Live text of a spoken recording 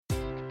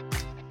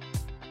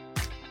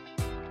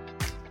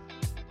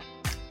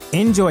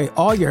Enjoy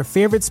all your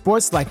favorite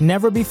sports like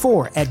never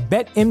before at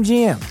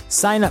BetMGM.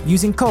 Sign up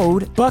using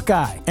code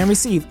Buckeye and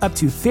receive up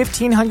to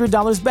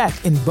 $1,500 back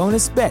in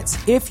bonus bets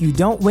if you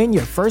don't win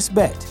your first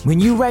bet. When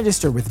you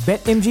register with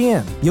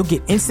BetMGM, you'll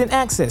get instant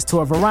access to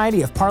a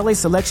variety of parlay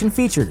selection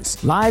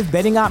features, live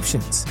betting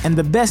options, and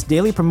the best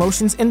daily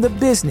promotions in the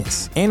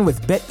business. And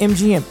with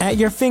BetMGM at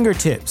your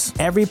fingertips,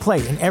 every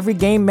play and every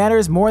game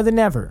matters more than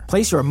ever.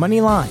 Place your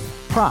money line,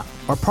 prop,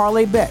 or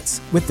parlay bets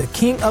with the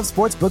king of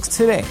sportsbooks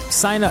today.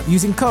 Sign up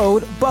using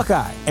code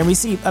Buckeye and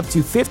receive up to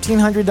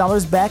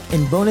 $1,500 back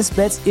in bonus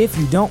bets if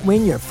you don't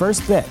win your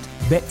first bet.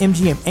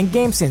 BetMGM and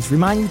GameSense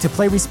remind you to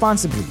play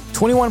responsibly.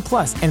 21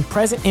 plus and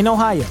present in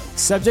Ohio,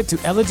 subject to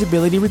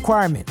eligibility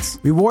requirements.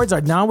 Rewards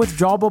are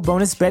non-withdrawable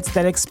bonus bets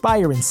that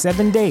expire in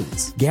 7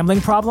 days. Gambling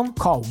problem?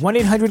 Call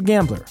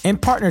 1-800-GAMBLER. In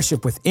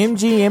partnership with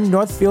MGM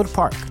Northfield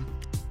Park.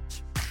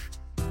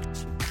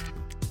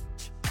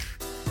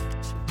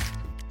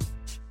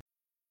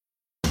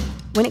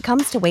 When it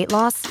comes to weight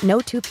loss,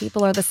 no two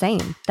people are the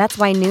same. That's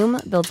why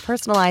Noom builds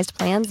personalized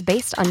plans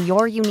based on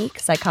your unique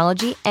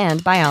psychology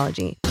and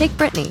biology. Take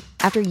Brittany.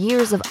 After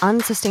years of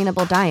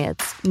unsustainable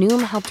diets,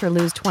 Noom helped her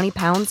lose 20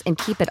 pounds and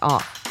keep it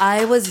off.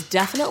 I was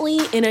definitely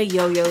in a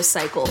yo-yo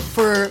cycle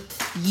for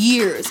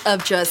years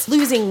of just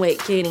losing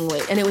weight, gaining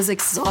weight, and it was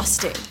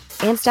exhausting.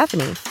 And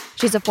Stephanie.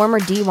 She's a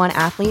former D1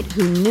 athlete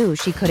who knew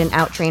she couldn't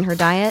outtrain her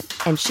diet,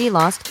 and she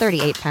lost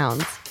 38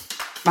 pounds.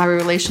 My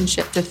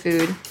relationship to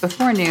food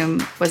before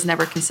Noom was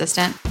never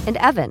consistent. And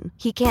Evan,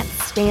 he can't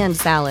stand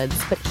salads,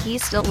 but he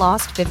still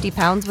lost 50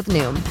 pounds with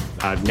Noom.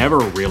 I never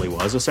really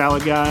was a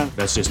salad guy.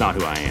 That's just not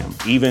who I am.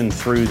 Even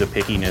through the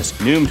pickiness,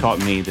 Noom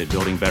taught me that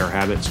building better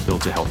habits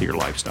builds a healthier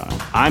lifestyle.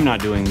 I'm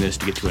not doing this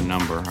to get to a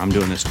number. I'm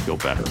doing this to feel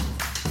better.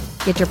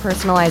 Get your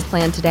personalized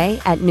plan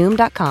today at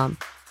Noom.com.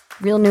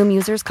 Real Noom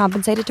users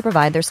compensated to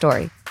provide their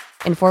story.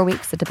 In 4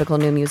 weeks, the typical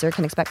Noom user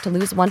can expect to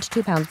lose 1 to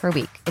 2 pounds per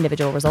week.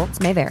 Individual results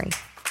may vary.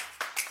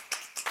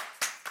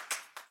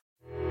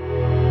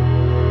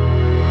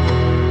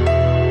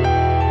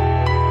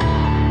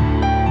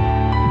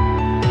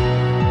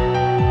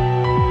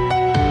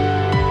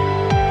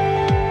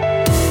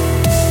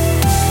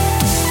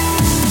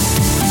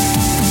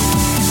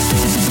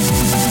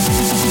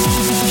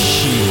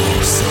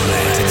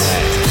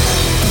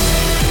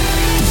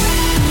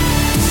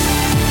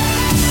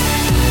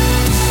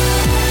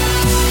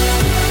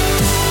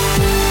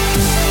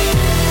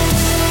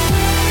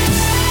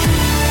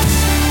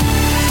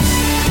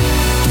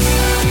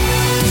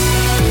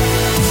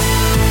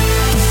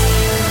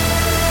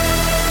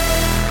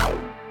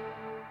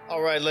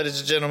 Ladies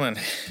and gentlemen,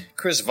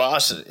 Chris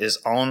Voss is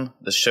on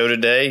the show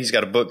today. He's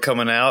got a book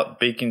coming out,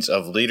 Beacons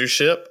of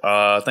Leadership.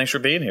 Thanks for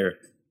being here.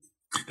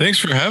 Thanks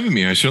for having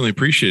me. I certainly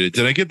appreciate it.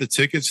 Did I get the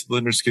tickets to the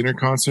Leonard Skinner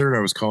concert? I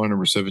was calling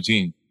number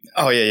 17.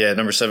 Oh, yeah.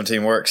 Number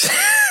 17 works.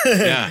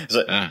 Yeah. Is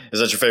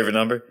that your favorite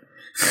number?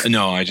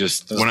 No, I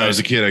was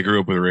a kid, I grew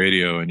up with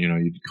radio and,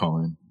 you'd call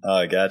in. Oh,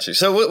 I got you.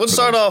 So let's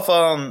start off,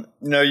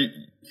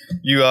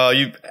 you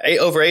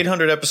over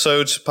 800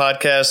 episodes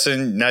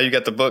podcasting. Now you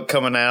got the book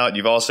coming out.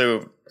 You've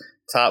also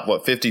top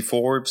 50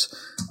 Forbes.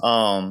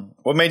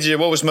 What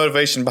was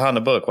motivation behind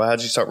the book? How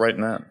did you start writing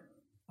that?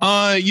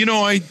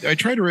 I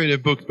tried to write a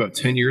book about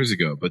 10 years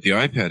ago, but the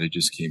iPad had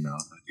just came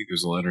out. I think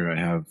there's a letter I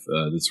have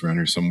that's around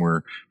here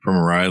somewhere from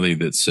O'Reilly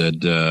that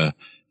said,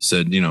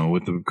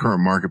 with the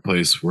current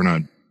marketplace, we're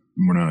not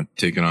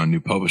taking on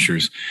new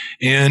publishers.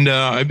 And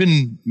I've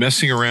been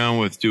messing around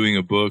with doing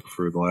a book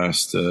for the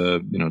last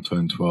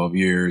 10, 12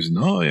 years. And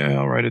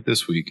I'll write it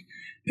this week.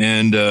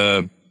 And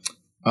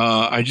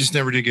I just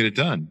never did get it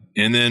done.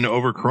 And then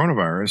over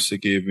coronavirus,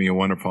 it gave me a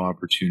wonderful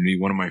opportunity.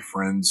 One of my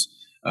friends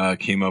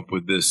came up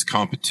with this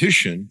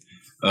competition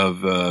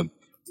of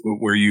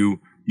where you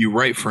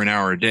write for an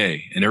hour a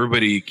day, and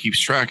everybody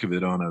keeps track of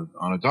it on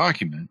a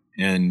document,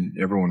 and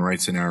everyone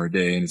writes an hour a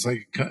day, and it's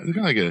kind of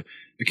like a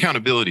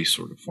accountability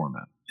sort of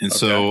format. And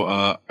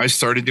so I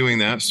started doing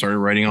that, started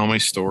writing all my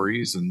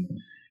stories, and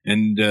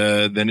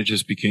then it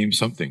just became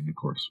something, of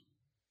course.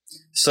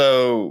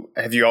 So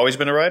have you always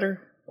been a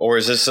writer? Or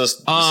is this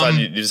just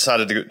you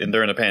decided to go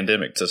during the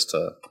pandemic just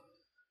to?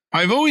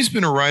 I've always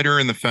been a writer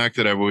in the fact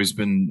that I've always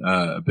been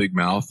a big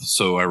mouth.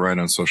 So I write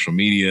on social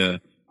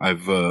media.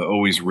 I've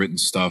always written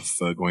stuff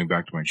going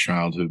back to my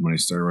childhood when I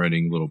started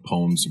writing little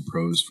poems and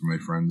prose for my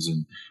friends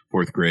in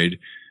 4th grade.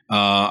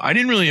 I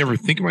didn't really ever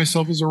think of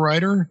myself as a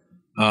writer,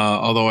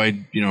 although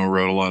I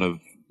wrote a lot of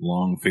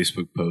long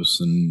Facebook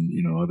posts and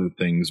other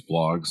things,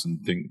 blogs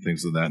and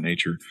things of that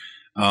nature.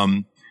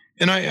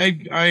 And I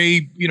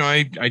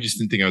just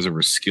didn't think I was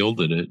ever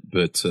skilled at it,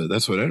 but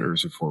that's what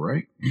editors are for,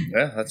 right?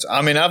 Yeah,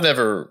 I've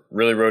never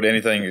really wrote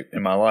anything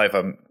in my life,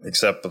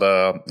 except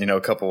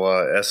a couple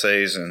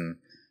essays and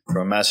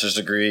from a master's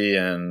degree,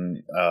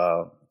 and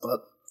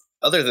but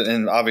other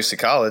than obviously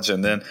college.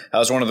 And then that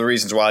was one of the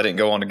reasons why I didn't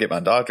go on to get my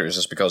doctorate, is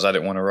just because I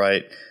didn't want to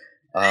write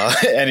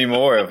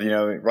anymore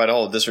write a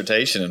whole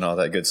dissertation and all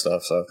that good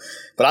stuff. So,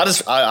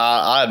 but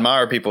I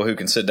admire people who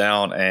can sit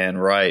down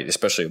and write,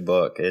 especially a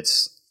book.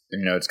 It's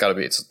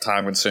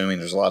time consuming.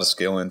 There's a lot of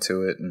skill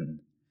into it. And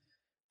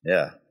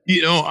yeah,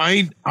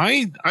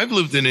 I've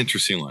lived an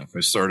interesting life.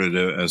 I started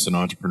as an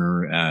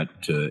entrepreneur at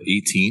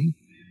 18.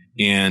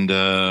 And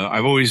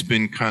I've always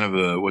been kind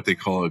of what they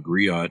call a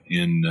griot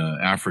in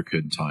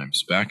African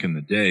times. Back in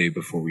the day,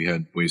 before we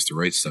had ways to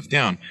write stuff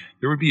down,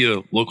 there would be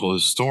a local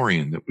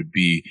historian that would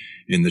be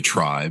in the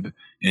tribe,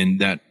 and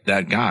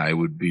that guy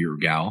would be, or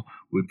gal,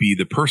 would be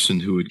the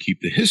person who would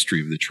keep the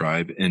history of the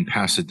tribe and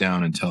pass it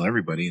down and tell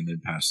everybody, and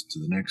then pass it to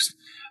the next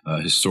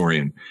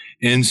historian.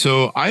 And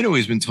so I'd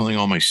always been telling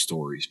all my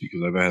stories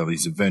because I've had all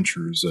these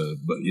adventures,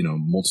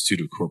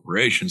 multitude of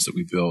corporations that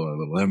we built, our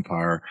little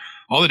empire,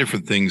 all the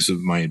different things of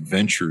my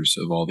adventures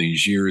of all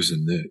these years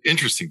and the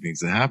interesting things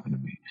that happened to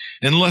me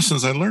and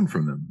lessons I learned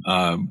from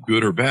them,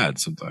 good or bad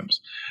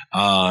sometimes.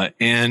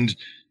 And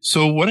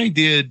so what I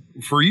did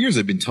for years,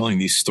 I've been telling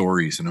these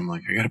stories, and I'm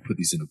like, I got to put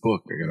these in a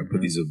book.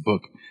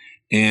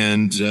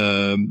 And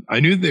I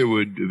knew they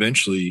would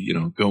eventually,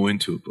 go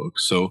into a book.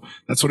 So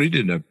that's what I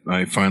did.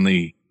 I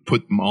finally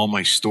put all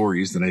my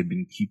stories that I've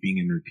been keeping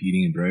and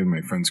repeating and driving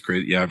my friends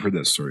crazy. Yeah, I've heard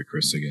that story,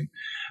 Chris, again.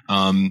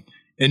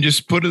 And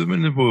just put them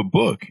into a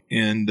book.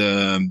 And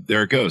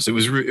there it goes. It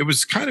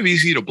was kind of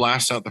easy to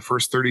blast out the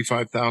first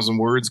 35,000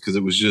 words because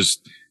it was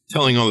just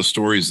telling all the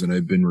stories that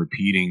I've been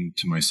repeating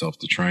to myself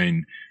to try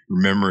and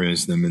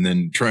memorize them, and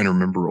then trying to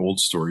remember old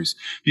stories.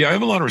 Yeah, I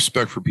have a lot of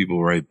respect for people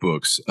who write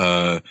books.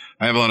 I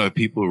have a lot of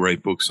people who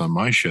write books on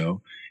my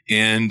show,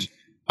 and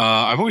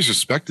I've always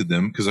respected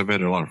them because I've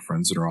had a lot of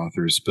friends that are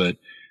authors. But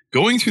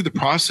going through the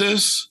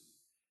process,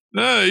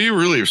 you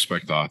really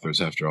respect authors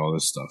after all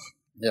this stuff.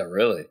 Yeah,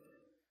 really.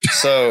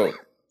 So,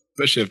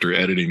 especially after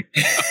editing.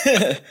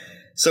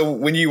 So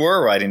when you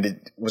were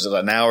writing, was it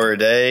an hour a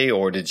day,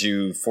 or did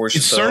you force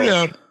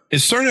yourself? It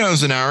started out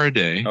as an hour a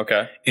day.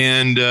 Okay.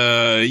 And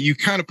you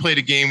kind of played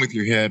a game with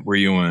your head where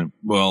you went,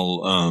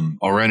 well,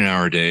 I'll write an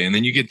hour a day. And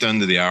then you get done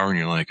to the hour and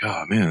you're like,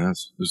 oh, man,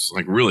 that's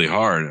like really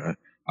hard. An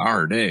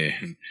hour a day.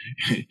 And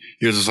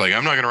you're just like,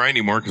 I'm not going to write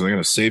anymore because I'm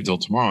going to save till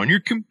tomorrow. And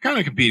you're kind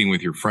of competing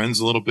with your friends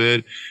a little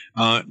bit.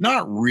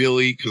 Not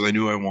really, because I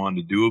knew I wanted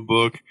to do a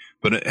book.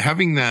 But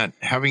having that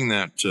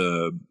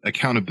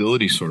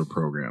accountability sort of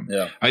program.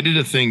 Yeah. I did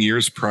a thing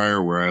years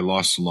prior where I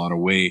lost a lot of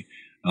weight,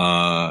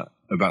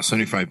 about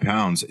 75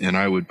 pounds, and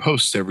I would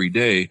post every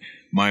day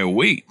my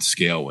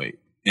scale weight.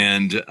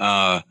 And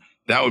that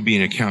would be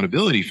an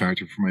accountability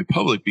factor for my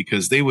public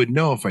because they would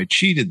know if I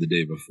cheated the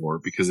day before,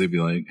 because they'd be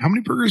like, how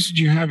many burgers did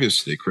you have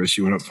yesterday, Chris?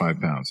 You went up 5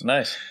 pounds.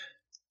 Nice.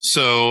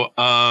 So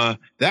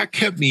that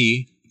kept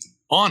me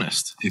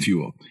honest, if you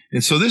will.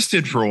 And so this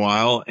did for a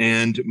while,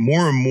 and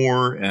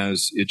more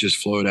as it just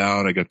flowed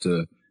out, I got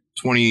to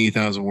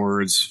 20,000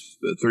 words,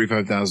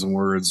 35,000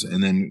 words,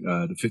 and then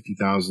to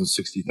 50,000,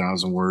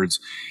 60,000 words.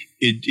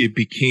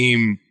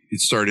 It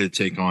started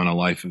to take on a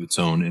life of its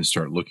own and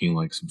start looking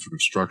like some sort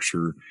of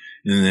structure.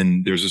 And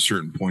then there's a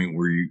certain point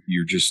where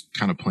you're just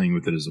kind of playing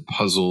with it as a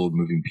puzzle,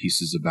 moving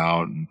pieces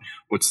about, and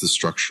what's the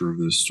structure of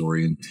this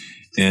story.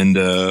 And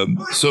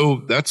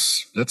so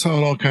that's how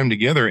it all came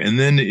together. And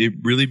then it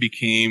really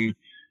became,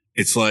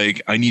 it's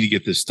like, I need to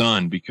get this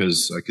done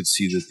because I could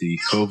see that the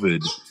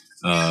COVID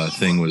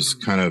thing was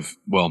kind of,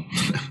 well,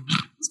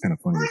 it's kind of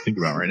funny to think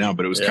about right now,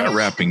 but it was kind of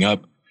wrapping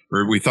up,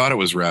 or we thought it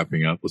was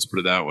wrapping up. Let's put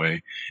it that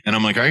way. And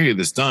I'm like, I gotta get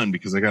this done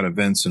because I got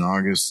events in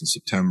August and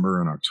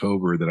September and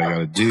October that I got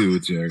to do.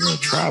 I got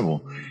to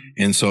travel.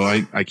 And so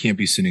I can't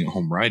be sitting at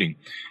home writing.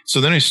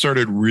 So then I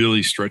started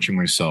really stretching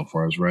myself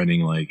where I was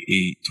writing like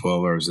 8-12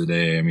 hours a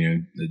day. I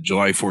mean, the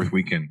July 4th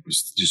weekend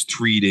was just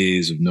 3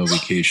 days of no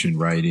vacation,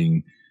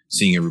 writing,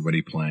 seeing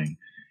everybody playing.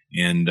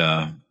 And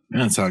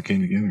that's how it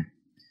came together.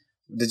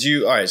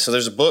 All right, so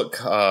there's a book,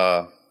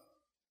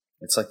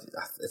 it's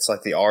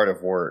like The Art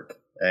of Work,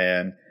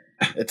 and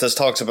it just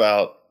talks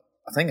about,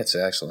 I think it's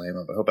the actual name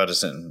of it. I hope I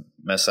just didn't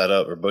mess that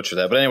up or butcher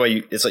that. But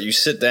anyway, it's like you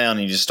sit down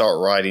and you just start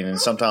writing, and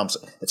sometimes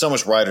it's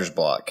almost writer's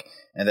block,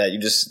 and that you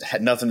just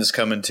had nothing is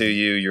coming to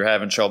you, you're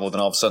having trouble,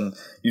 then all of a sudden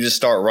you just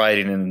start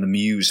writing and the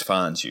muse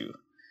finds you.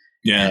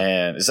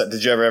 Yeah. And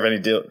did you ever have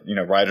any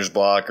writer's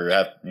block or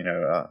have,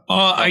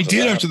 I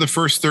did after the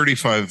first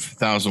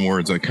 35,000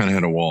 words. I kind of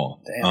had a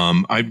wall.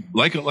 Damn.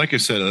 Like I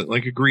said,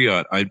 like a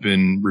griot, I'd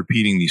been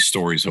repeating these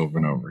stories over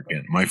and over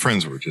again. My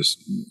friends were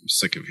just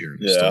sick of hearing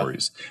the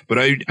stories, but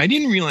I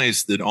didn't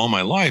realize that all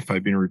my life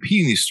I've been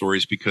repeating these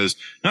stories because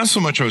not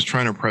so much I was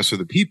trying to impress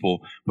other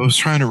people, but I was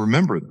trying to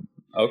remember them.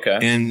 Okay.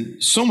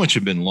 And so much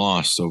had been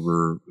lost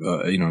over,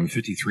 I'm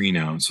 53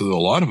 now. And so a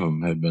lot of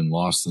them had been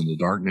lost in the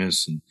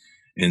darkness.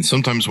 And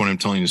sometimes when I'm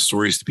telling the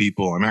stories to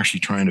people, I'm actually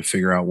trying to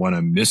figure out what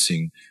I'm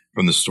missing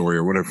from the story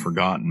or what I've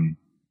forgotten.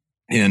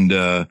 And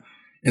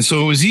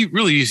so it was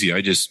really easy.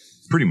 I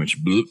just pretty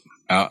much blew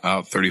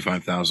out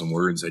 35,000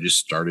 words. I just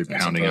started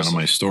pounding out on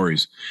my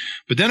stories.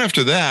 But then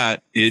after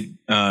that, it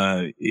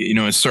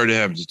started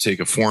having to take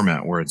a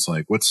format where it's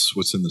like,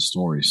 what's in the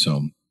story?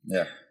 So,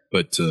 yeah.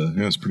 But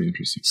it's pretty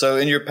interesting. So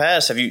in your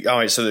past,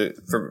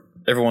 for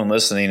everyone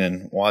listening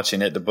and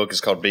watching it, the book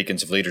is called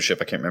Beacons of Leadership.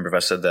 I can't remember if I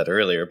said that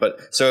earlier, but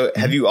so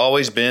have you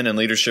always been in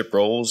leadership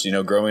roles,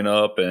 growing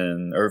up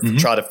or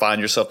try to find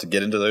yourself to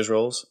get into those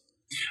roles?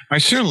 I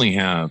certainly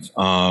have.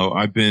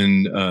 I've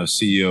been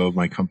CEO of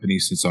my company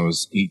since I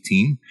was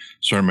 18.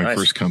 Started my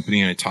first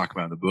company, and I talk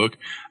about the book.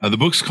 The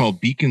book's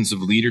called Beacons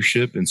of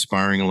Leadership,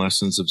 Inspiring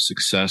Lessons of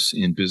Success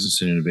in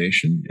Business and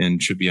Innovation,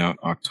 and should be out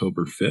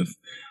October 5th.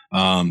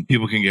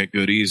 People can get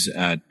goodies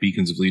at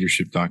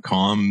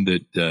beaconsofleadership.com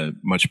that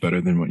much better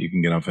than what you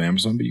can get off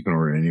Amazon, but you can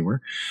order it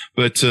anywhere.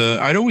 But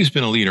I'd always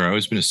been a leader. I'd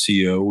always been a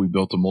CEO. We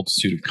built a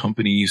multitude of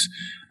companies.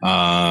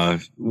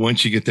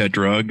 Once you get that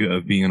drug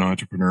of being an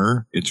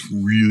entrepreneur, it's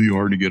really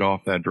hard to get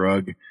off that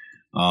drug.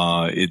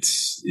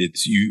 It's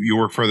you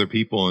work for other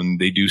people and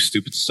they do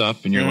stupid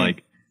stuff, and you're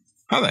like,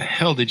 how the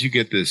hell did you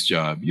get this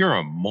job? You're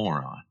a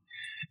moron.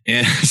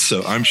 And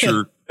so I'm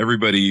sure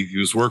everybody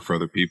who's worked for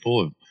other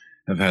people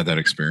have had that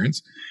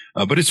experience.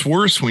 But it's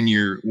worse when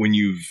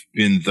you've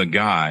been the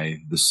guy,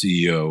 the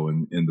CEO,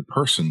 and the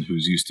person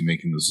who's used to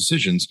making those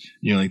decisions.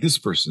 And you're like, this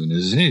person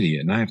is an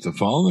idiot and I have to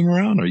follow them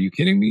around. Are you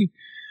kidding me?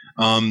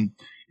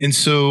 And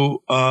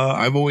so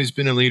I've always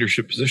been in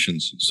leadership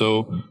positions.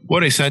 So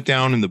what I sat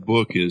down in the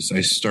book is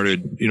I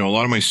started, a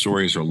lot of my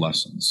stories are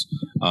lessons.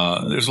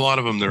 There's a lot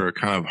of them that are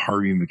kind of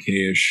Harvey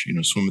Mackay-ish,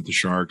 Swim with the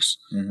Sharks,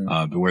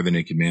 Beware the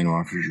Naked Man Who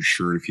Offers Your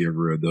Shirt, if you ever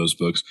read those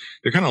books.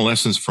 They're kind of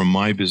lessons from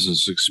my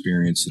business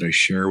experience that I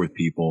share with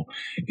people.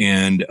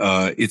 And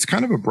it's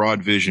kind of a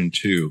broad vision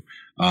too.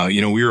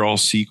 We were all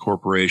C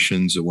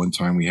corporations. At one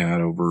time, we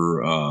had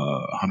over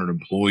 100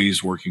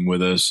 employees working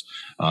with us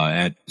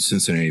at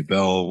Cincinnati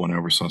Bell. When I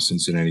ever saw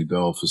Cincinnati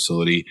Bell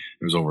facility,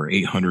 there was over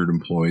 800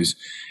 employees.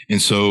 And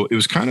so it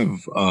was kind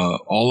of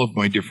all of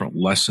my different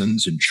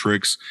lessons and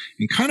tricks.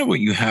 And kind of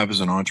what you have as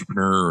an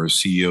entrepreneur or a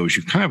CEO is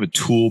you kind of have a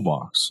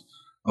toolbox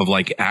of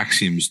like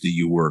axioms that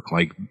you work.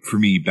 Like for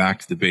me, back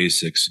to the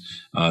basics.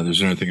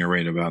 There's another thing I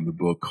write about in the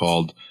book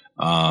called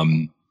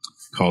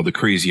The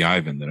Crazy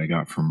Ivan that I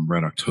got from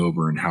Red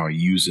October and how I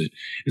use it.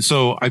 And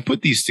so I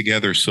put these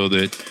together so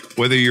that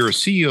whether you're a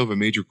CEO of a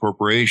major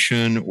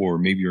corporation or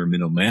maybe you're a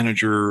middle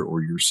manager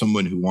or you're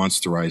someone who wants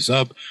to rise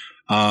up,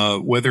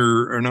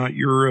 whether or not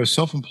you're a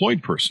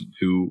self-employed person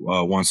who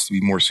wants to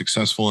be more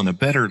successful and a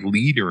better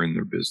leader in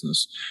their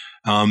business.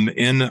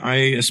 And I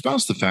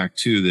espouse the fact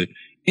too that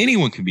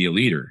anyone can be a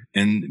leader,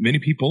 and many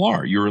people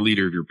are. You're a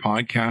leader of your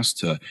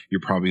podcast.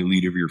 You're probably a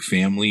leader of your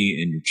family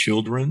and your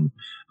children.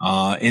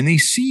 And they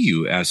see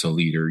you as a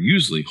leader.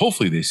 Usually,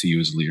 hopefully they see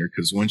you as a leader,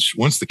 because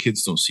once the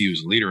kids don't see you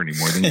as a leader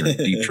anymore, then you're in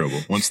deep trouble.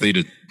 Once they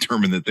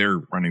determine that they're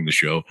running the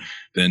show,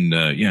 then,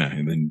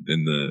 and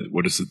then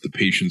what is it? The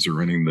patients are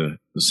running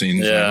the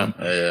scenes.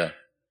 Yeah.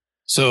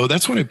 So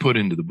that's what I put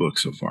into the book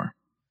so far.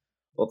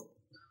 Well,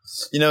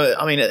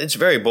 it's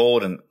very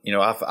bold, and,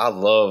 I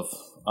love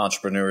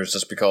entrepreneurs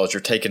just because you're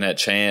taking that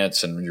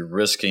chance and you're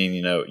risking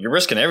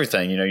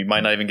everything. You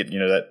might not even get,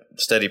 that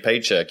steady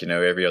paycheck,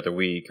 every other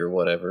week or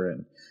whatever.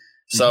 And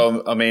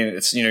so,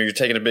 it's, you're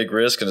taking a big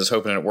risk and just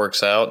hoping it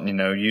works out. And,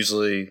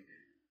 usually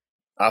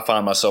I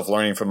find myself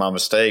learning from my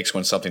mistakes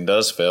when something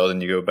does fail,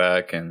 then you go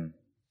back and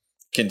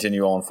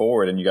continue on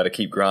forward, and you got to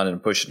keep grinding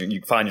and pushing. And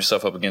you find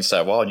yourself up against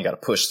that wall and you got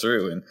to push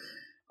through. And,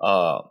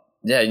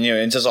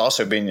 and just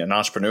also being an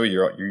entrepreneur,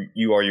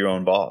 you are your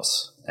own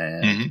boss.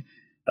 And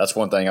that's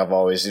one thing I've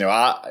always,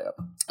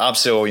 I'm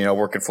still,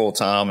 working full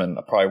time, and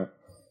I probably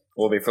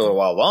will be for a little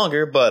while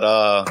longer. But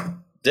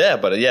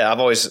I've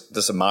always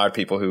just admired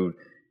people who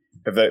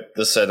have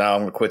just said, "No,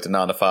 I'm going to quit the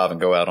 9 to 5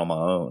 and go out on my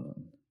own."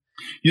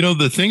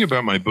 The thing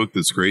about my book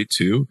that's great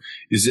too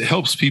is it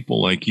helps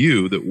people like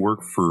you that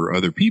work for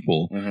other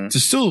people to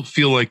still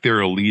feel like they're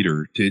a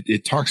leader.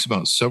 It talks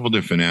about several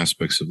different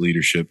aspects of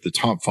leadership. The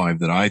top 5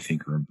 that I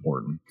think are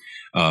important: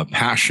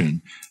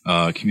 passion,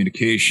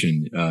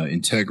 communication,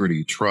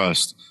 integrity,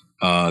 trust.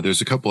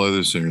 There's a couple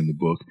others that are in the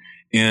book.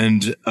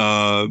 And,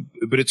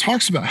 but it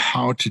talks about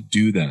how to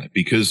do that,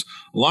 because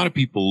a lot of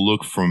people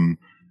look from,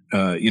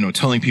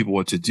 telling people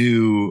what to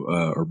do,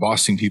 or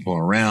bossing people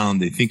around.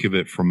 They think of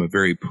it from a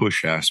very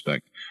push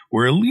aspect,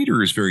 where a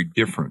leader is very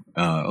different.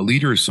 A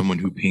leader is someone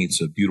who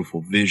paints a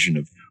beautiful vision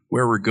of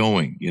where we're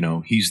going.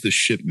 He's the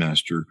ship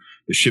master,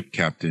 the ship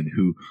captain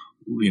who,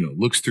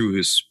 looks through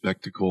his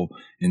spectacle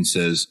and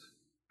says,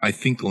 I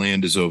think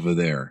land is over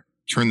there.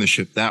 Turn the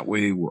ship that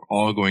way. We're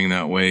all going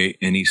that way.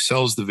 And he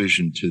sells the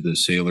vision to the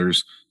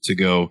sailors to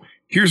go,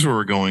 here's where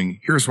we're going.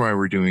 Here's why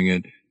we're doing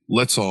it.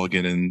 Let's all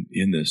get in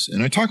this.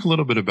 And I talk a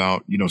little bit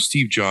about,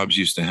 Steve Jobs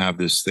used to have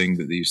this thing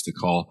that they used to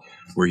call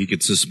where he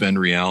could suspend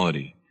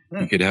reality.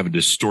 He could have a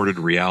distorted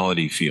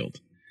reality field.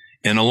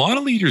 And a lot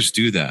of leaders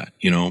do that.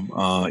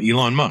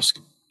 Elon Musk,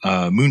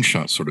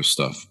 moonshot sort of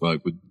stuff,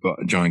 like with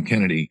John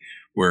Kennedy,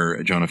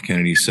 where John F.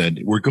 Kennedy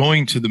said, we're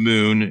going to the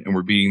moon and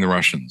we're beating the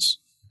Russians.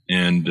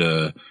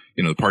 And,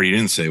 the part he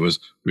didn't say was,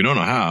 we don't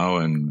know how,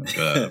 and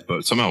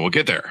but somehow we'll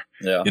get there.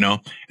 Yeah. And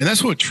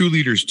that's what true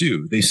leaders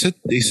do. They set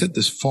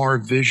this far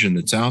vision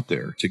that's out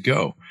there to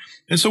go.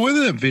 And so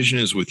whether that vision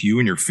is with you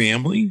and your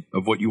family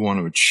of what you want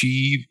to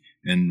achieve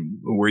and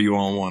where you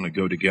all want to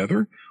go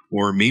together,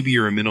 or maybe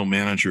you're a middle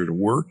manager to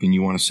work and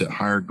you want to set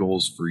higher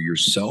goals for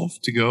yourself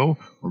to go,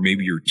 or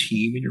maybe your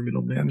team in your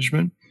middle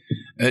management.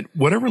 at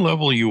whatever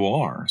level you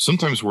are.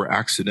 Sometimes we're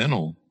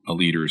accidental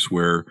leaders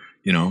where,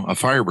 a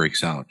fire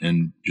breaks out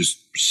and just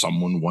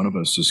one of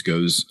us just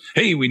goes,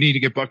 hey, we need to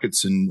get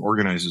buckets, and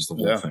organizes the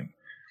whole thing.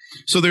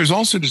 So there's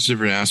also just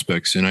different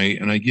aspects, and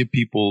I give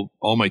people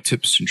all my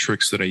tips and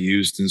tricks that I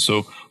used. And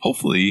so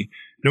hopefully,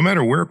 no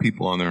matter where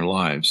people are in their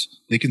lives,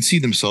 they can see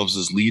themselves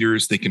as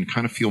leaders. They can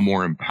kind of feel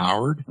more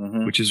empowered,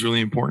 which is really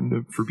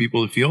important for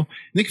people to feel. And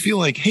they can feel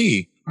like,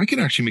 hey, I can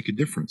actually make a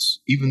difference,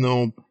 even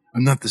though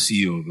I'm not the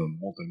CEO of a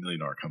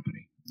multi-million-dollar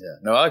company. Yeah,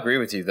 no, I agree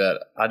with you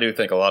that I do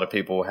think a lot of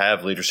people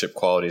have leadership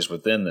qualities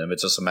within them.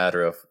 It's just a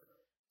matter of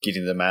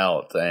getting them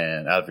out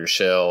of your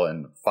shell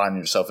and finding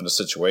yourself in a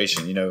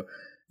situation.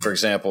 For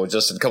example,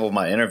 just in a couple of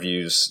my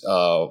interviews,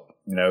 I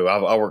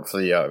work for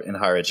in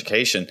higher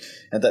education,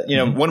 and that,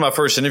 one of my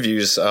first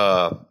interviews,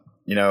 I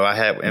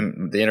had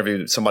in the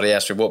interview, somebody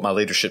asked me what my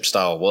leadership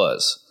style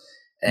was,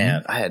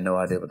 and I had no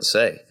idea what to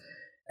say.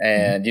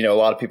 And, a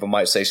lot of people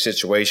might say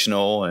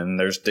situational, and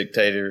there's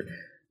dictator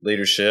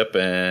leadership,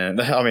 and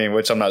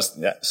which I'm not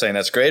saying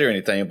that's great or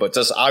anything, but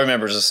I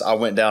remember I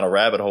went down a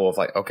rabbit hole of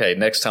like, okay,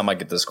 next time I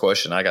get this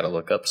question, I got to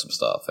look up some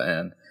stuff.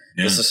 And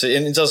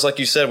and just like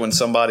you said, when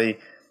somebody,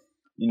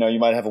 you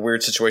might have a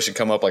weird situation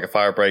come up, like a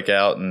fire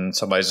breakout, and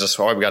somebody's just,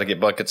 we got to get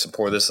buckets and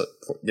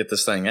get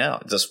this thing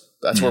out.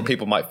 That's where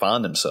people might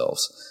find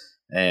themselves,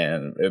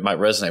 and it might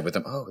resonate with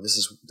them. Oh, this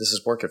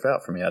is working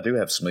out for me. I do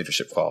have some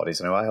leadership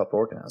qualities. I helped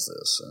organize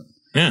this.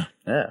 Yeah.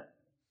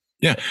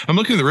 I'm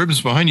looking at the ribbons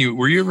behind you.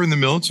 Were you ever in the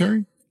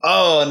military?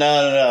 Oh,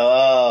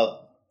 no.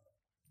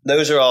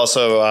 Those are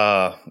also,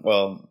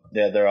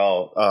 they're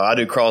all, I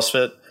do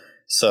CrossFit.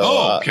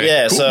 So,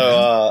 okay. Cool,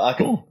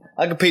 so,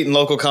 I compete in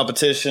local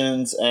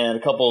competitions, and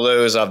a couple of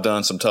those I've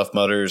done some Tough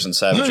Mudders and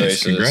Savage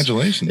races.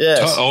 Congratulations.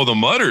 Yes. The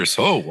Mudders.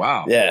 Oh,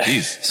 wow. Yeah.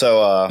 Jeez.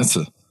 So,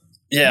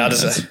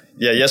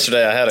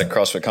 yesterday I had a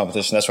CrossFit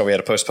competition. That's why we had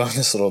to postpone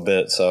this a little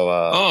bit. So,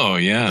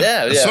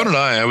 Yeah. So did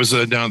I. I was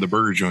down at the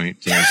burger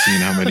joint seeing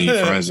how many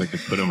fries I could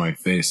put on my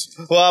face.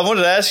 Well, I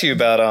wanted to ask you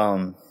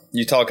about,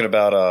 you talking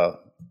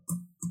about,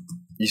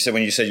 you said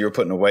when you said you were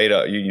putting a weight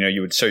up,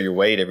 you would show your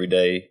weight every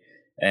day,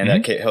 and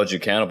that held you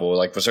accountable.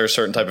 Like, was there a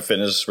certain type of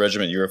fitness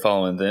regimen you were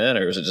following then,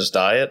 or was it just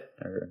diet?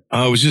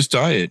 It was just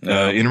diet,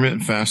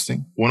 intermittent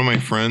fasting. One of my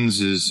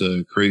friends is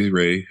Crazy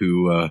Ray,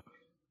 who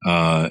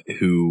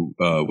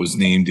was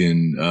named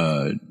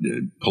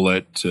in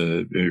Paulette,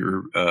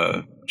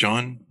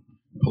 John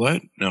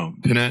Paulette? No,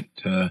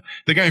 Pinette.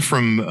 The guy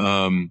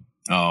from,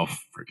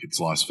 it's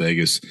Las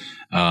Vegas.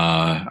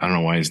 I don't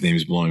know why his name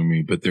is blowing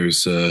me, but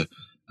there's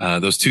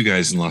those two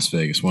guys in Las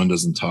Vegas. One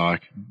doesn't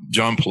talk.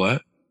 John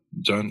Paulette.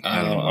 John,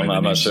 I don't know.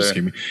 I'm not sure.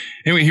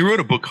 Anyway, he wrote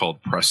a book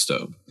called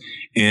Presto.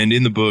 And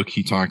in the book,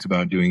 he talked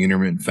about doing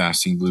intermittent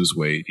fasting to lose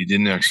weight. He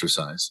didn't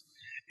exercise.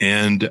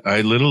 And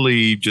I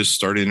literally just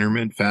started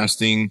intermittent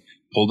fasting,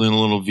 pulled in a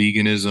little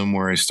veganism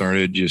where I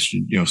started just,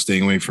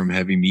 staying away from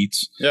heavy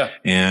meats. Yeah.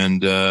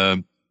 And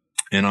I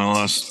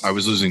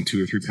was losing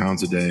 2 or 3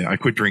 pounds a day. I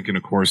quit drinking,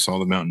 of course, all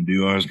the Mountain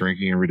Dew I was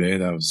drinking every day.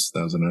 That was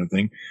another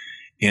thing.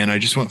 And I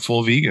just went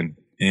full vegan.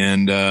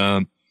 And,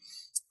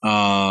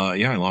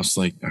 I lost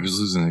I was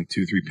losing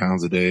 2 or 3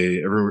 pounds a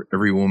day.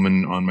 Every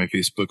woman on my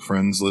Facebook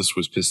friends list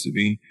was pissed at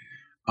me.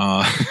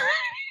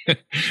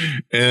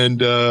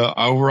 And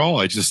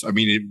overall, it just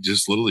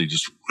literally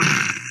just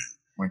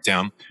went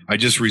down. I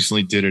just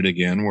recently did it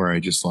again where I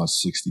just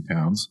lost 60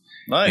 pounds.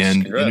 Nice.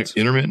 And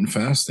intermittent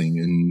fasting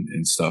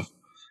and stuff.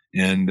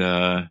 And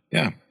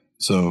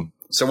So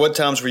what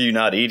times were you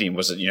not eating?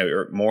 Was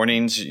it,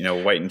 mornings,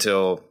 wait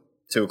until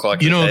 2 o'clock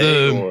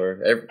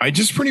I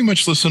just pretty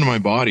much listen to my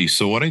body.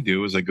 So what I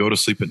do is I go to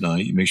sleep at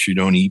night. You make sure you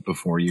don't eat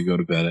before you go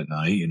to bed at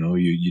night.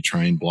 You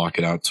try and block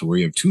it out to where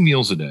you have 2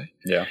 meals a day.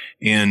 Yeah.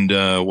 And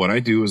what I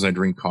do is I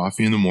drink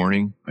coffee in the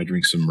morning. I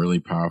drink some really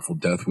powerful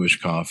Death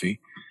Wish coffee.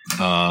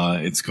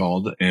 It's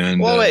called.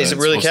 And is it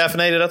really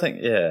caffeinated? I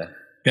think. Yeah.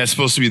 Yeah, it's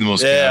supposed to be the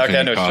most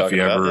caffeinated coffee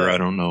ever. Yeah. I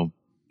don't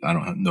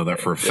know that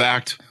for a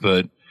fact,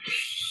 but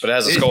it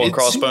has a skull and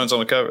crossbones on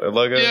the cover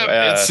logo.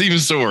 Yeah, it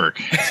seems to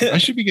work. I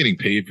should be getting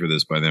paid for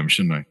this by them,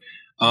 shouldn't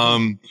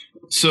I?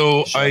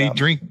 So I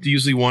drink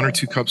usually 1 or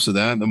 2 cups of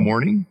that in the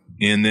morning,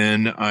 and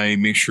then I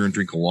make sure and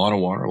drink a lot of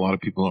water. A lot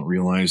of people don't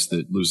realize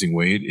that losing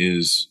weight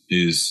is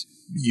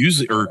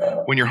usually, or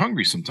when you're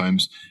hungry,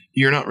 sometimes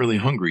you're not really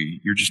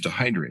hungry. You're just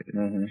dehydrated.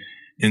 Mm-hmm.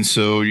 And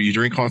so you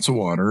drink lots of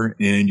water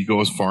and you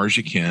go as far as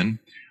you can.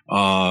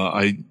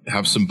 I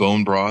have some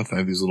bone broth. I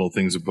have these little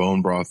things of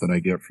bone broth that I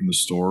get from the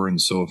store. And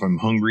so if I'm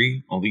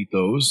hungry, I'll eat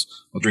those.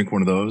 I'll drink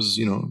one of those,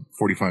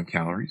 45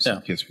 calories.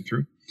 Yeah. Gets me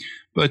through.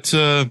 But,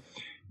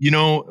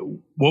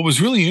 what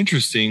was really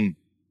interesting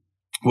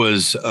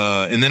was,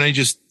 and then I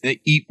just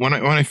eat when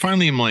I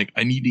finally am like,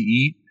 I need to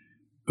eat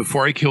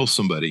before I kill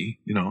somebody,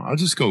 I'll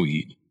just go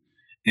eat.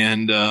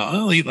 And,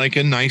 I'll eat like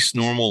a nice,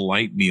 normal,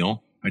 light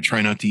meal. I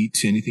try not to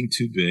eat anything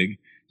too big.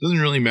 Doesn't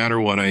really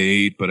matter what I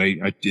ate, but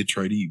I did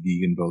try to eat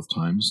vegan both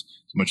times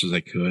as much as I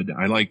could.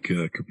 I like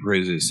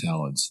caprese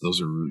salads.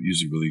 Those are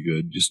usually really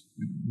good. Just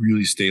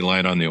really stay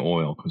light on the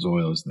oil because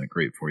oil isn't that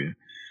great for you.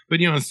 but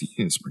you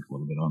can sprinkle a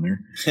little bit on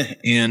there.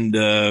 And,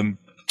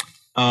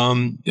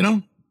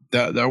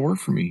 that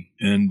worked for me.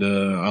 And,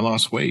 I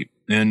lost weight.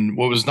 And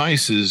what was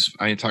nice is,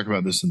 I talk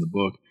about this in the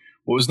book.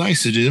 What was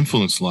nice is it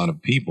influenced a lot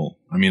of people.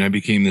 I mean, I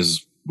became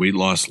this weight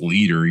loss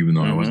leader, even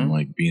though I wasn't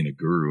like being a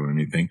guru or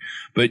anything,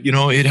 but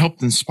it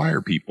helped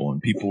inspire people,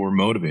 and people were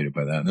motivated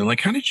by that. And they're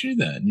like, how did you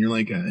do that? And you're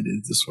like, I did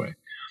it this way.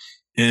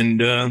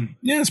 And,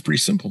 it's pretty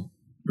simple,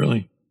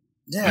 really.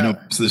 Yeah. I know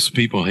this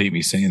people hate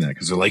me saying that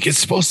because they're like, it's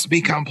supposed to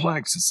be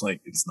complex. It's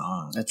like, it's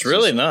not. It's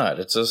really not.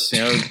 It's just,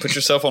 put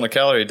yourself on a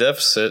calorie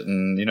deficit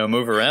and,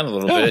 move around a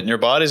little bit, and your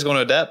body's going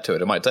to adapt to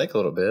it. It might take a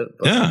little bit.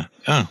 But,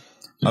 yeah.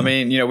 I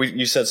mean,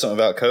 you said something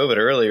about COVID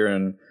earlier,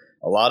 and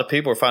a lot of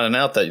people are finding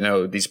out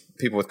that, these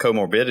people with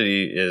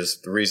comorbidity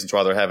is the reasons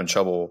why they're having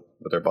trouble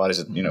with their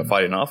bodies,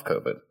 fighting off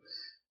COVID.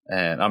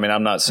 And I mean,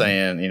 I'm not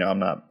saying, I'm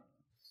not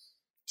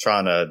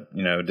trying to,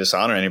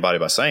 dishonor anybody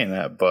by saying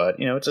that, but,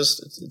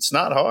 it's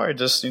not hard.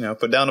 Just,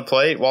 put down a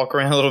plate, walk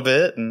around a little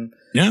bit. And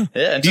yeah.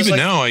 And even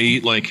now I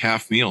eat like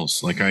half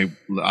meals. Like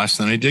last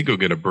night I did go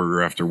get a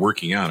burger after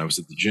working out. I was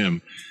at the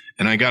gym.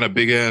 And I got a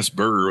big ass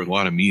burger with a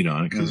lot of meat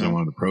on it because I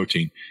wanted the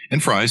protein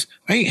and fries.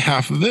 I ate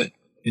half of it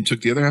and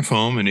took the other half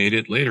home and ate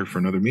it later for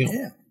another meal.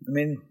 Yeah. I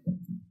mean,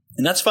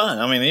 and that's fine.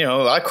 I mean,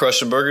 I crushed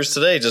some burgers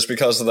today just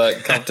because of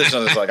that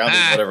competition. It's like, I'll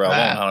do whatever I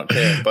want. I don't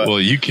care. But, well,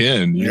 you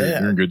can.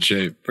 You're in good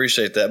shape.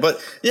 Appreciate that. But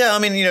yeah, I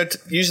mean,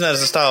 using that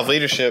as a style of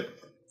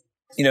leadership,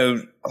 a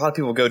lot of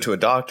people go to a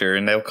doctor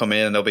and they'll come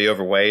in and they'll be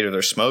overweight or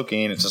they're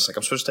smoking. It's just like,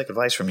 I'm supposed to take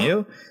advice from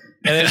you.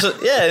 And it's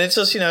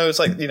just, it's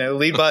like,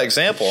 lead by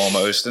example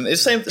almost. And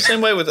it's the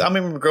same way with, I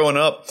remember growing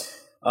up,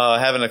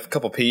 having a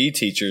couple PE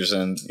teachers,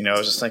 and, I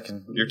was just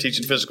thinking, you're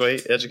teaching physical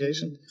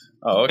education?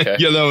 Oh, okay.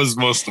 Yeah, that was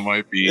most of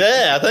my PE.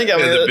 Yeah, I think I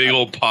was. The big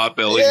old pot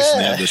bellies and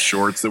they had the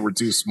shorts that were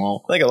too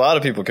small. I think a lot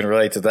of people can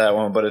relate to that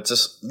one, but it's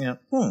just,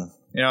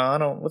 I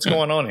don't, what's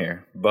going on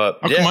here? But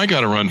how come I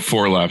got to run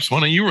 4 laps? Why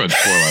don't you run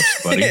 4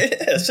 laps, buddy?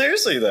 Yeah,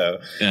 seriously though.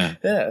 Yeah.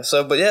 Yeah.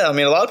 So, but yeah, I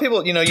mean, a lot of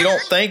people, you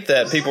don't think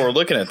that people are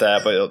looking at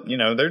that, but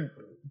they're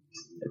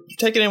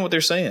taking in what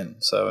they're saying.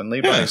 So, and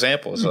lead by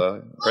example is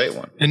a great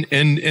one.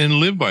 And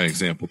live by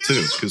example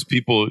too, because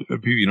people,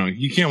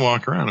 you can't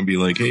walk around and be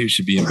like, hey, you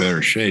should be in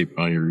better shape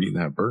while you're eating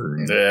that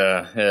burger.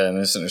 Yeah. And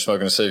then sitting there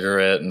smoking a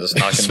cigarette and just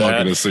knocking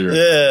down a cigarette.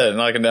 Yeah,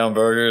 knocking down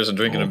burgers and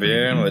drinking a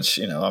beer, which,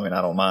 I mean,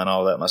 I don't mind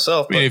all that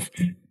myself. But,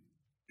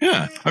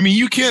 I mean,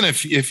 you can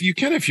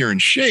if you're in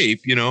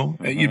shape,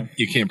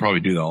 you can't probably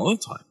do that all the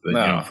time.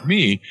 But for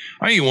me,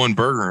 I eat one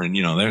burger and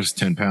there's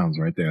 10 pounds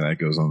right there that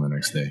goes on the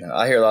next day.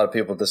 I hear a lot of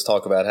people just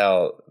talk about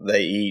how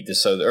they eat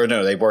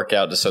they work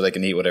out just so they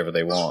can eat whatever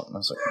they want. And I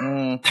was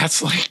like,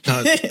 that's like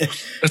not,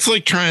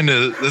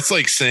 that's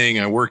like saying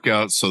I work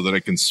out so that I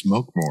can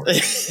smoke more.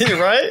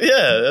 Right?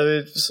 Yeah. I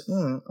mean,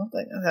 I don't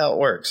think that's how it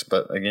works.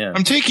 But again,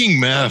 I'm taking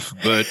meth,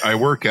 but I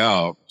work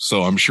out,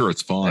 so I'm sure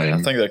it's fine. Yeah,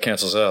 I think that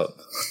cancels out.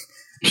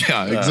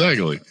 Yeah,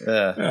 exactly.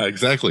 Yeah,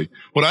 exactly.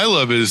 What I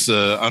love is,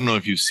 I don't know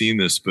if you've seen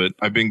this, but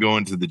I've been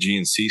going to the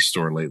GNC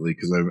store lately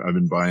because I've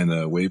been buying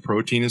the whey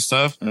protein and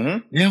stuff.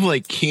 Mm-hmm. They have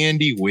like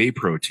candy whey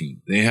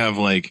protein. They have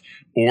like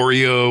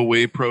Oreo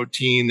whey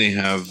protein. They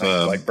have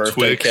like birthday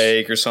Twix,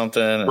 cake or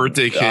something.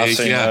 Birthday cake.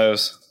 Yeah.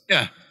 Those.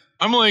 Yeah.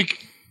 I'm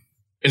like,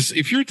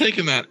 if you're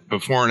taking that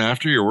before and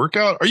after your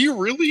workout, are you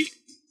really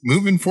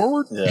moving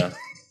forward? Yeah.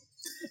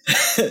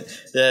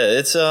 Yeah,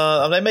 it's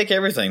they make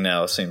everything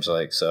now, it seems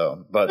like.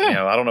 So, but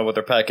I don't know what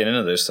they're packing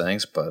into those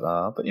things, but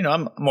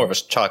I'm more of a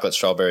chocolate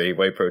strawberry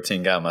whey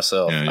protein guy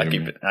myself. I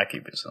keep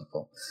it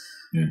simple.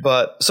 Yeah.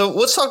 But so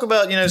let's talk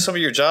about some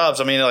of your jobs.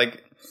 I mean,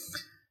 like,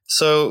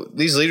 so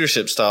these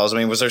leadership styles. I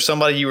mean, was there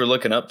somebody you were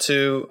looking up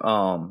to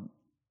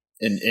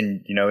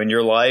in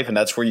your life, and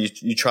that's where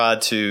you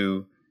tried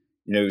to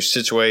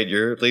situate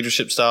your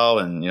leadership style,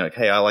 and like,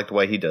 hey, I like the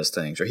way he does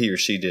things, or he or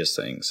she does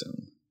things,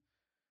 and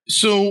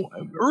so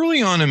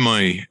early on in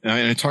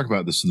and I talk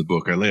about this in the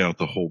book, I lay out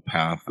the whole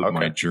path of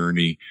my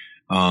journey.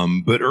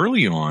 But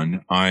early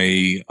on,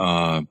 I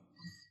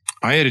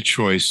had a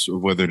choice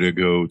of whether to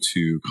go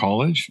to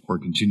college or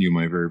continue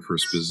my very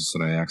first business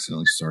that I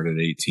accidentally started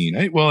at 18.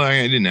 I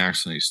didn't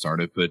accidentally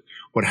start it, but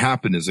what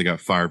happened is I got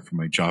fired from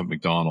my job at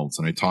McDonald's,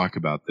 and I talk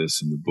about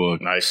this in the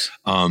book. Nice.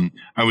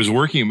 I was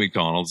working at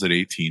McDonald's at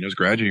 18. I was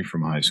graduating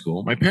from high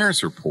school. My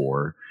parents were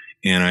poor,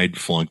 and I'd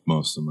flunked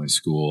most of my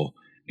school.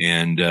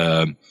 And we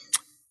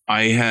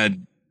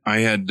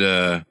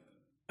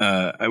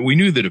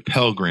knew that a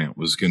Pell Grant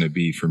was going to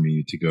be for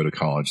me to go to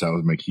college. That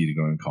was my key to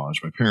going to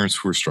college. My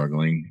parents were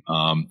struggling,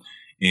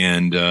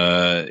 and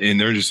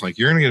they're just like,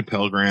 "You're going to get a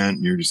Pell Grant.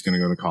 And you're just going to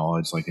go to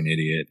college like an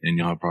idiot, and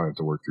you'll probably have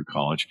to work through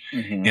college."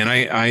 Mm-hmm. And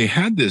I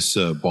had this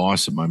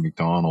boss at my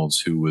McDonald's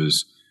who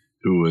was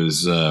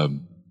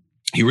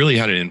he really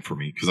had it in for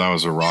me because I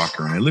was a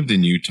rocker, and I lived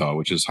in Utah,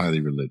 which is highly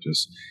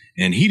religious.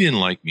 And he didn't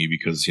like me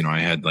because, I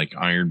had like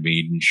Iron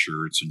Maiden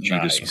shirts and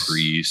Judas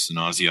Priest and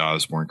Ozzy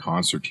Osbourne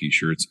concert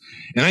t-shirts.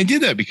 And I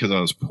did that because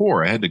I was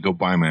poor. I had to go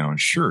buy my own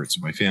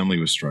shirts. My family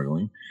was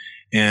struggling.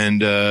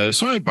 And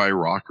so I'd buy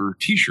rocker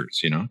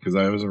t-shirts, because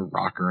I was a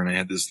rocker and I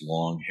had this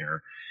long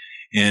hair.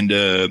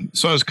 And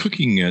so I was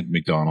cooking at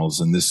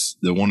McDonald's, and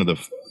one of the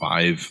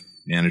 5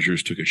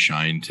 managers took a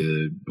shine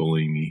to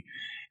bullying me.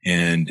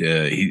 And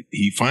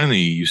he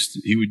finally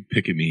he would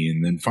pick at me.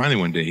 And then finally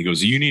one day he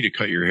goes, "You need to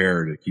cut your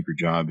hair to keep your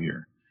job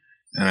here."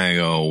 And I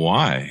go,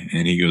 "Why?"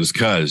 And he goes,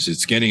 "'Cause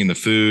it's getting in the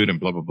food and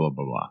blah, blah, blah,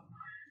 blah, blah."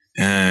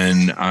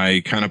 And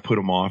I kind of put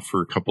him off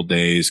for a couple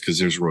days because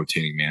there's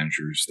rotating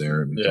managers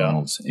there at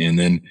McDonald's. Yeah. And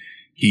then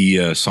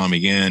he saw me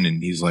again,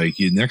 and he's like,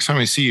 "Next time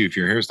I see you, if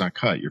your hair's not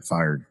cut, you're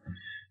fired."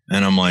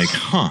 And I'm like,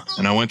 huh.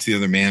 And I went to the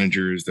other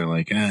managers. They're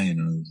like, this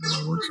is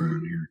how it works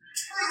around here.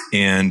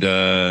 And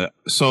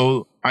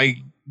so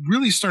I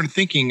really started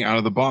thinking out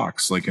of the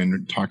box, like I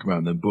talk about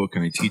in the book,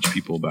 and I teach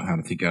people about how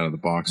to think out of the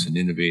box and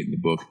innovate in the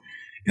book.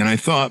 And I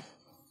thought,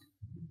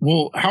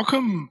 well, how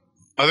come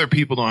other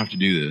people don't have to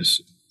do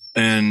this?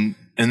 And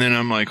then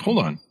I'm like, hold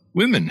on,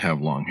 women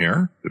have long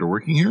hair that are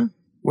working here.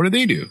 What do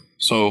they do?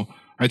 So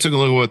I took a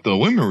look at what the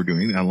women were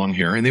doing that had long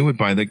hair, and they would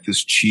buy like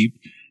this cheap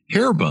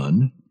hair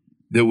bun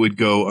that would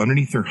go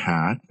underneath their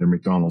hat, their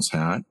McDonald's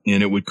hat,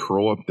 and it would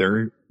curl up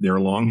their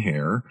long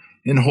hair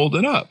and hold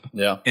it up.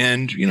 Yeah.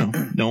 And,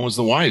 no one was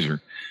the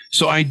wiser.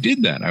 So I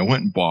did that. I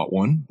went and bought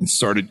one and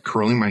started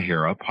curling my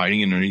hair up,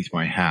 hiding it underneath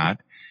my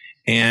hat.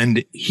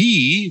 And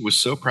he was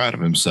so proud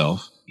of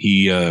himself.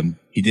 He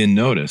didn't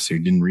notice. He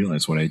didn't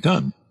realize what I'd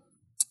done.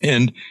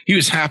 And he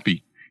was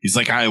happy. He's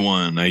like, "I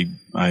won. I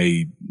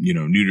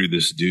neutered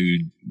this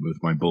dude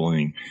with my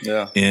bullying."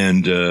 Yeah.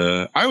 And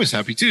I was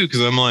happy too,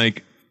 because I'm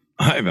like,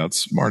 I've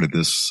outsmarted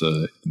this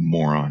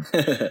moron.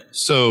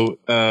 So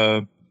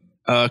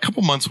a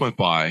couple months went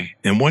by,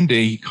 and one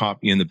day he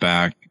caught me in the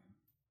back,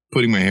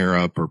 putting my hair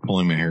up or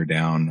pulling my hair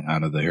down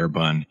out of the hair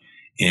bun,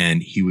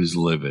 and he was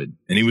livid.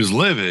 And he was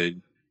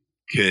livid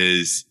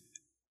because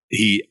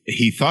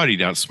he thought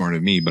he'd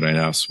outsmarted me, but I'd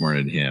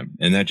outsmarted him,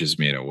 and that just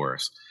made it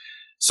worse.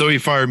 So he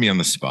fired me on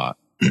the spot.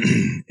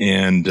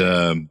 And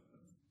I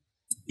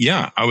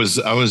was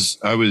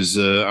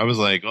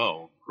like,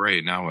 oh,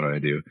 great, now what do I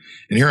do?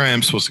 And here I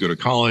am supposed to go to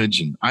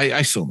college, and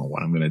I still don't know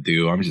what I'm going to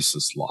do. I'm just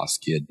this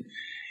lost kid.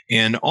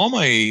 And all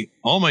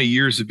my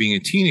years of being a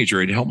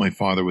teenager, I'd helped my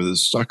father with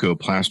his stucco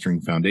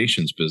plastering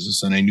foundations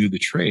business, and I knew the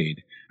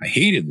trade. I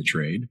hated the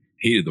trade,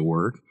 hated the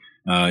work.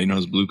 It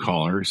was blue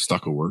collar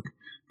stucco work,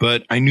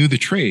 but I knew the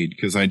trade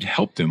because I'd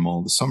helped him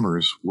all the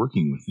summers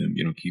working with him,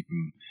 keep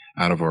him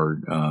out of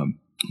our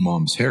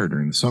mom's hair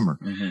during the summer.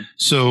 Mm-hmm.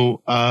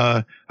 So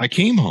I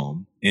came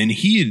home, and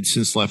he had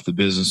since left the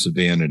business,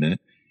 abandoned it.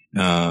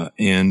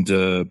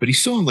 But he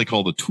still had like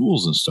all the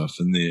tools and stuff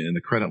in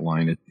the credit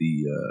line at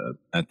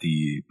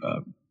the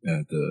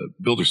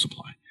builder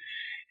supply.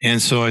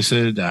 And so I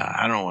said,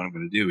 I don't know what I'm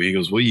going to do. He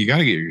goes, "Well, you got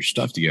to get your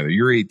stuff together.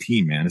 You're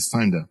 18, man. It's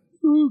time to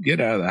get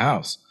out of the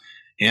house."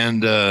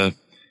 And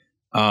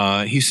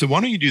he said,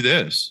 "Why don't you do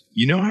this?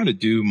 You know how to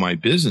do my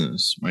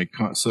business, my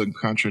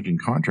subcontracting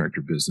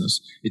contractor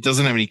business. It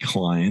doesn't have any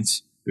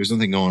clients. There's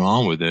nothing going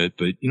on with it,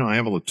 but I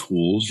have all the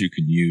tools you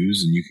can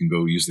use, and you can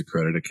go use the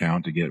credit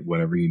account to get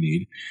whatever you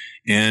need.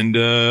 And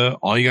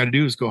all you got to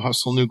do is go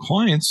hustle new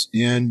clients,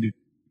 and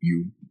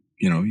you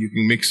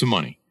can make some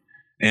money."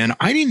 And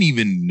I didn't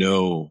even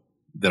know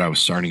that I was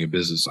starting a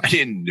business. I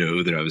didn't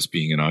know that I was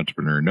being an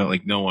entrepreneur.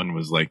 No one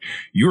was like,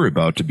 "You're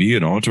about to be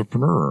an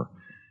entrepreneur."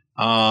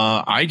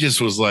 I just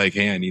was like,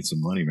 "Hey, I need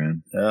some money,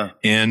 man." Yeah.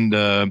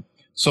 And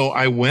so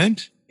I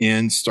went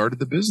and started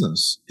the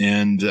business,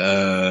 and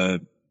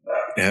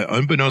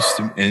unbeknownst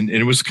to, and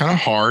it was kind of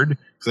hard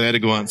because I had to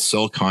go out and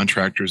sell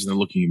contractors, and they're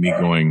looking at me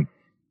going,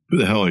 "Who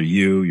the hell are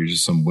you? You're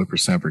just some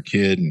whippersnapper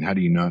kid, and how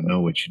do you not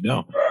know what you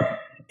know?"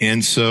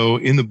 And so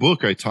in the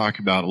book, I talk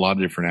about a lot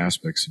of different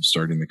aspects of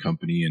starting the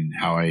company and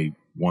how I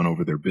won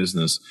over their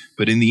business.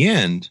 But in the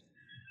end,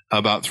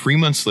 about 3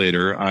 months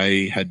later,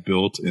 I had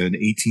built an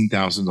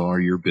 $18,000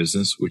 a year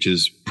business, which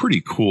is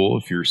pretty cool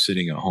if you're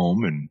sitting at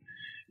home and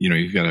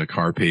you've got a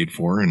car paid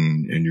for,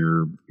 and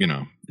you're,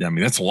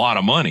 that's a lot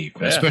of money,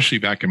 especially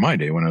back in my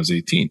day when I was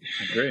 18.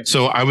 Great.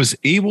 So I was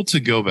able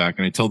to go back,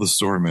 and I tell the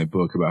story in my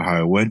book about how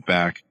I went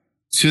back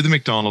to the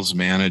McDonald's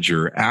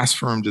manager, asked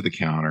for him to the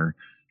counter,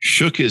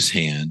 shook his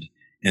hand,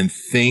 and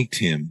thanked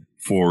him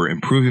for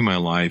improving my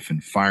life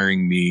and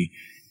firing me.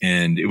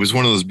 And it was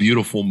one of those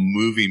beautiful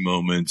movie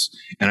moments.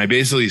 And I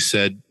basically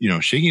said,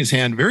 shaking his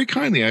hand very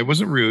kindly, I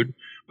wasn't rude,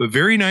 but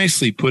very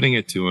nicely putting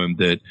it to him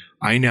that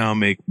I now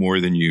make more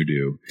than you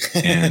do.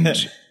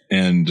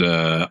 And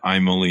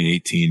I'm only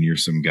 18. You're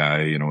some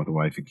guy, with a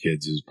wife and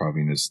kids who's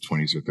probably in his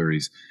 20s or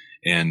 30s.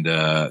 And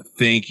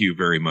thank you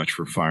very much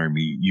for firing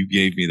me. You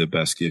gave me the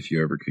best gift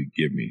you ever could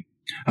give me.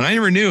 And I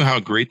never knew how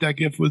great that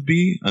gift would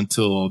be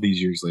until all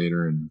these years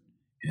later. And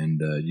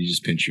you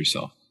just pinch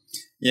yourself.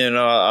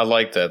 I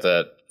like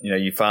that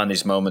you find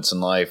these moments in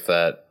life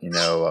that,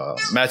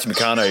 Matthew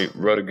McConaughey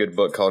wrote a good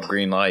book called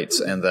Green Lights,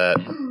 and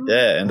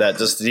that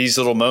just these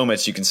little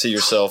moments, you can see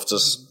yourself,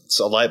 just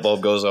a light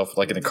bulb goes off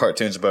like in the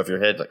cartoons above your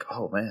head, like,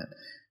 oh man,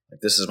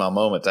 like this is my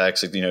moment to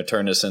actually,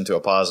 turn this into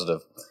a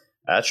positive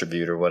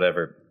attribute or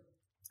whatever.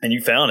 And you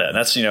found it. And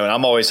that's, and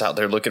I'm always out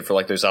there looking for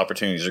like those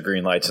opportunities or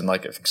green lights. And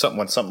like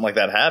when something like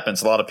that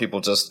happens, a lot of people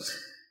just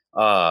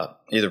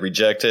either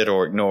reject it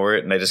or ignore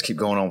it, and they just keep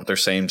going on with their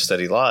same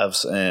steady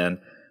lives.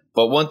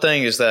 But one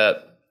thing is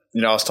that,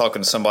 I was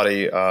talking to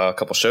somebody a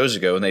couple shows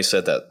ago, and they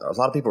said that a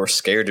lot of people are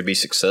scared to be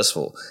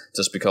successful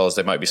just because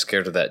they might be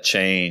scared of that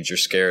change or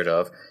scared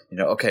of,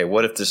 okay,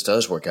 what if this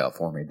does work out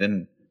for me?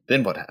 Then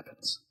what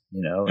happens?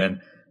 And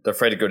they're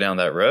afraid to go down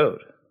that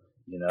road,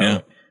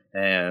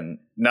 and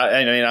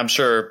I'm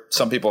sure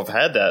some people have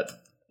had that,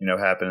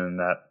 happen, and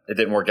that it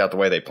didn't work out the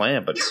way they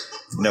planned, but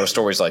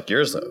stories like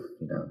yours though,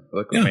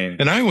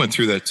 and I went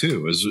through that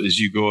too. As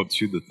you go up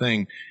through the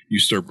thing, you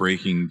start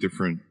breaking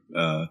different,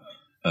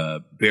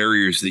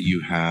 barriers that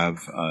you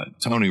have.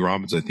 Tony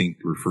Robbins, I think,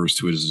 refers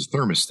to it as a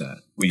thermostat.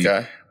 We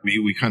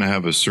kind of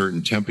have a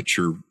certain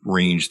temperature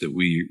range that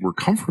we're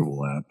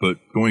comfortable at, but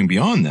going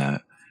beyond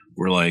that,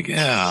 we're like,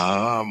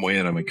 I'm way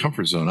out of my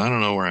comfort zone. I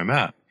don't know where I'm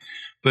at.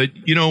 But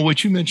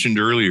what you mentioned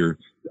earlier,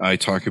 I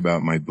talk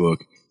about in my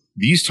book,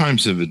 these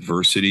times of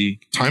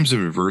adversity, times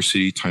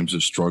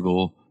of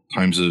struggle,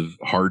 times of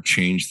hard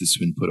change that's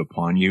been put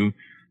upon you,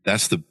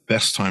 that's the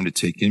best time to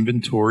take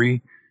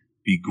inventory,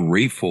 be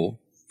grateful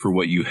for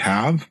what you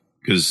have,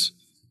 because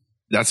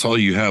that's all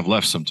you have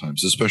left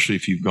sometimes, especially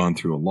if you've gone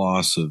through a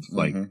loss of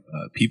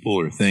people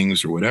or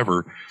things or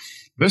whatever.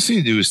 The best thing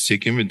to do is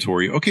take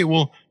inventory. Okay,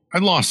 well, I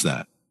lost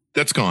that.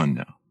 That's gone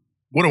now.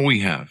 What do we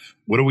have?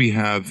 What do we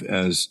have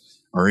as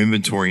our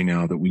inventory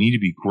now that we need to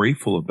be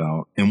grateful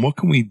about? And what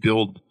can we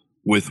build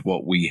with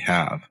what we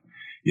have?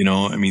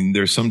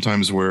 There's some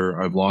times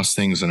where I've lost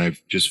things and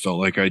I've just felt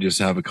like I just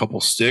have a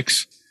couple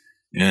sticks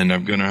and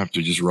I'm going to have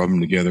to just rub them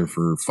together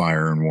for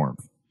fire and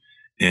warmth.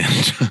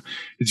 And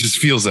it just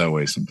feels that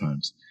way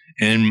sometimes.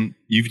 And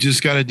you've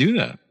just got to do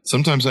that.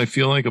 Sometimes I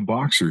feel like a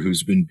boxer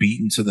who's been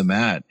beaten to the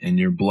mat and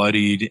you're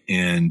bloodied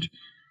and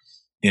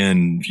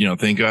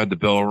thank God the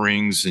bell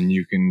rings and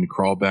you can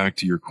crawl back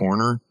to your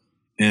corner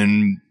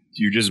and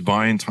you're just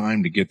buying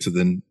time to get to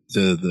the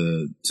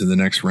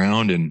next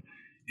round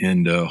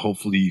and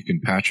hopefully you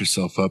can patch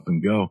yourself up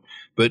and go.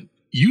 But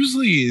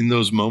usually in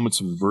those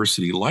moments of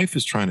adversity, life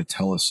is trying to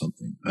tell us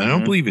something. I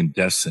don't believe in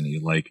destiny,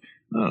 like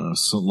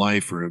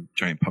life or a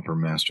giant pupper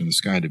master in the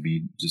sky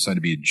decide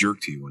to be a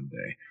jerk to you one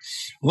day.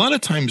 A lot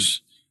of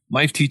times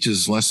life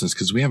teaches lessons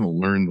because we haven't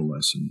learned the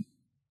lesson.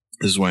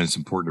 This is why it's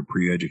important to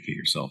pre-educate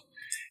yourself.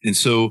 And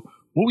so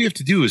what we have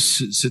to do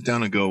is sit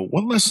down and go,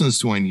 what lessons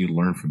do I need to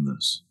learn from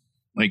this?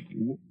 Like,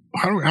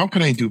 how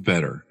can I do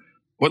better?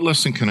 What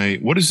lesson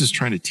what is this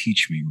trying to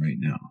teach me right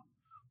now?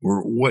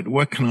 Or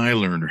what can I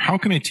learn? Or how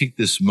can I take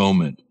this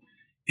moment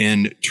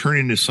and turn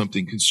it into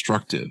something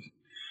constructive?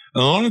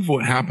 And a lot of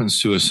what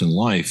happens to us in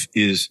life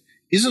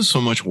isn't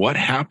so much what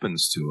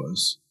happens to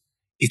us,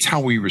 it's how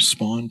we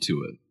respond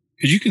to it.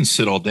 Because you can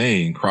sit all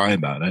day and cry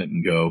about it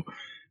and go,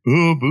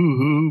 oh,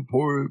 boo-hoo,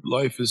 poor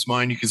life is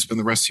mine. You can spend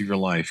the rest of your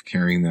life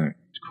carrying that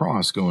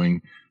cross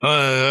going,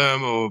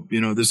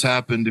 this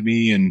happened to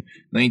me in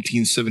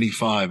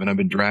 1975 and I've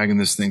been dragging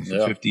this thing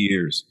for 50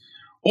 years.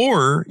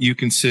 Or you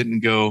can sit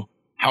and go,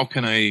 how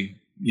can I,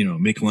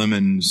 make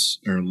lemons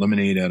or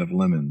lemonade out of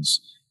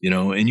lemons,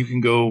 and you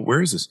can go,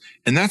 where is this?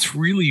 And that's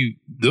really,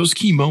 those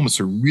key moments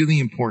are really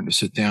important to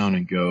sit down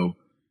and go,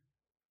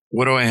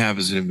 what do I have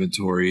as an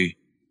inventory?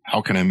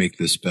 How can I make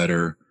this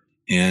better?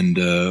 And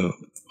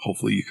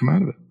hopefully you come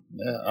out of it.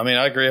 Yeah,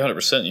 I agree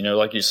 100%.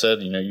 Like you said,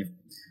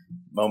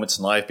 moments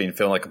in life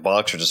feeling like a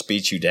boxer just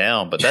beats you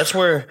down. But that's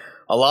where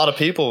a lot of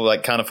people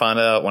kind of find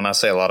out. When I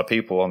say a lot of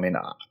people,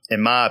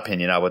 in my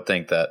opinion, I would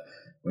think that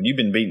when you've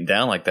been beaten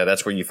down like that,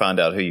 that's where you find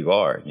out who you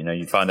are.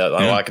 You find out,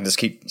 I can just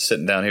keep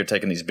sitting down here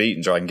taking these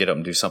beatings, or I can get up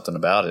and do something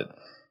about it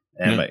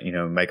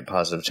and, make a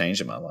positive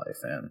change in my life.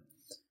 And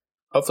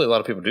hopefully a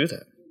lot of people do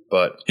that.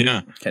 But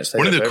can't say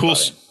one of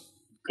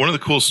the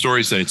cool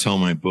stories that I tell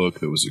in my book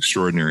that was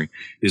extraordinary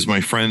is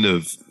my friend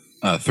of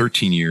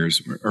 13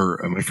 years, or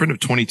my friend of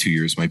 22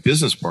 years, my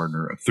business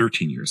partner of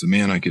 13 years, a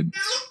man I could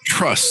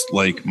trust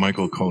like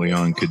Michael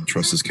Corleone could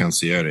trust his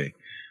consigliere,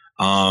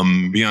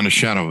 beyond a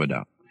shadow of a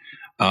doubt.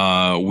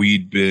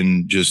 We'd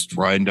been just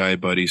ride and die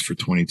buddies for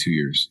 22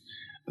 years,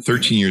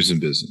 13 years in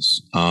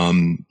business.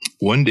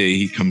 One day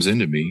he comes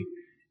into me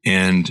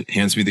and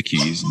hands me the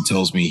keys and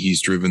tells me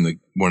he's driven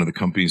one of the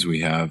companies we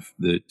have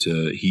that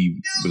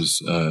he was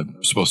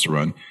supposed to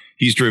run.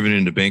 He's driven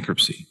into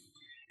bankruptcy.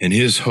 And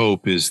his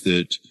hope is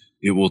that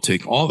it will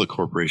take all the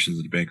corporations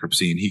into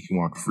bankruptcy and he can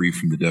walk free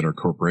from the debtor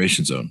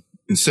corporation zone.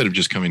 Instead of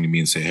just coming to me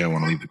and say, hey, I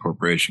want to leave the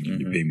corporation. Can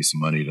you pay me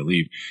some money to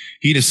leave?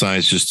 He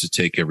decides just to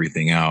take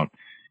everything out,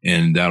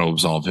 and that'll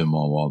absolve him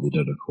of all the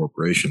debtor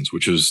corporations,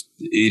 which is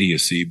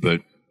idiocy,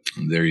 but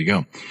there you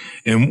go.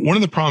 And one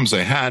of the problems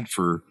I had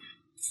for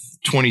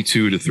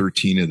 22 to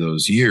 13 of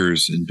those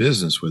years in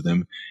business with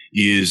him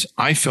is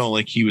I felt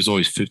like he was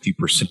always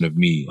 50% of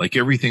me. Like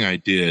everything I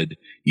did,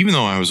 even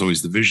though I was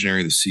always the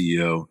visionary, the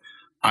CEO,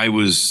 I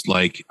was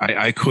like,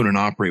 I couldn't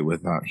operate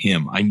without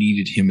him. I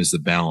needed him as the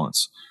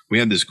balance. We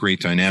had this great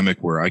dynamic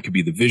where I could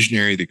be the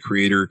visionary, the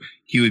creator.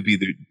 He would be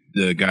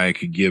the guy I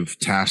could give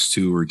tasks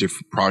to or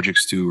different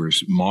projects to or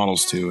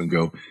models to and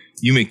go,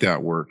 you make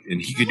that work.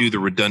 And he could do the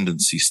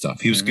redundancy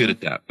stuff. He was good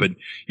at that. But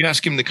you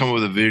ask him to come up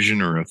with a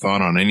vision or a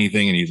thought on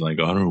anything, and he's like,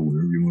 I don't know,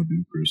 whatever you want to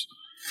do,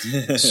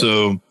 Chris.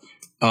 So,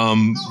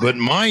 but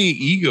my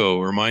ego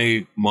or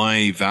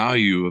my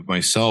value of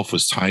myself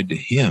was tied to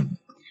him.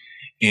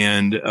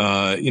 And,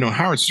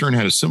 Howard Stern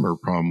had a similar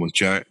problem with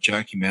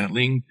Jackie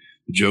Matling,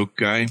 the joke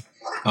guy,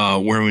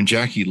 where when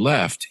Jackie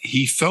left,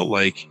 he felt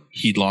like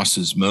he'd lost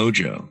his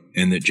mojo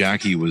and that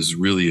Jackie was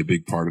really a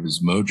big part of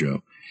his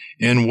mojo.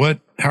 And what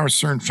Howard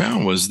Stern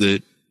found was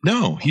that,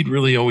 no, he'd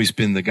really always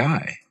been the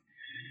guy.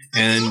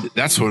 And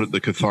that's what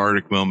the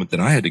cathartic moment that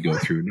I had to go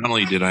through. Not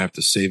only did I have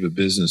to save a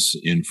business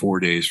in 4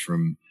 days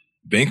from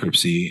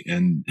bankruptcy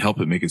and help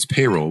it make its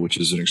payroll, which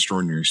is an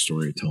extraordinary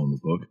story I tell in the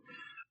book,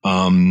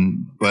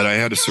 but I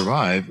had to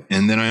survive.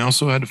 And then I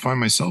also had to find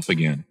myself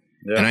again.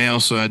 Yeah. And I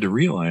also had to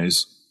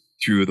realize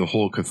through the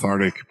whole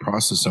cathartic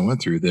process I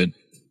went through that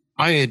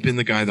I had been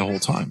the guy the whole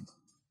time.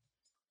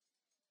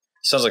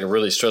 Sounds like a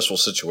really stressful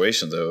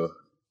situation, though.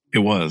 It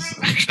was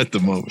at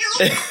the moment.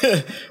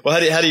 Well,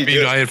 how do you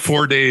do it? I had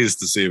 4 days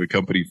to save a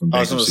company from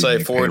bankruptcy. I was going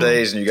to say 4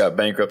 days and you got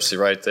bankruptcy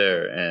right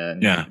there.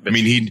 And yeah, I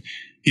mean,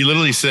 he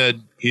literally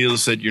said,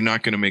 you're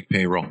not going to make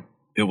payroll.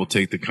 It will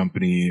take the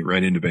company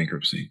right into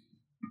bankruptcy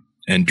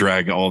and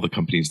drag all the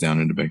companies down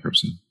into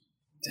bankruptcy.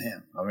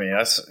 Damn. I mean,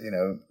 that's,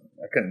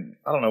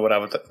 I don't know what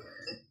I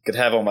could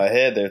have on my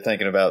head there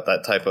thinking about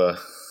that type of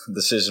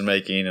decision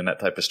making and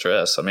that type of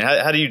stress. I mean,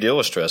 how do you deal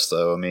with stress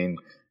though? I mean,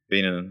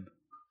 being in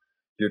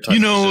your type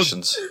of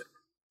positions.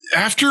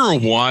 After a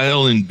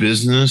while in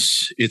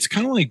business, it's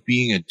kind of like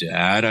being a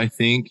dad, I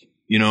think.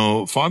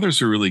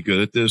 Fathers are really good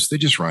at this. They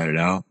just ride it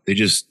out. They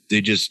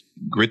just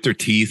grit their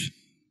teeth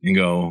and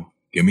go,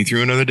 get me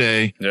through another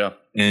day. Yeah.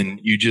 And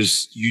you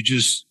just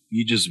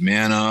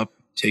man up,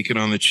 take it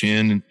on the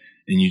chin,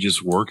 and you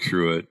just work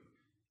through it.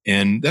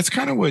 And that's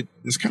kind of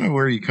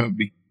where you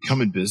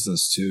become in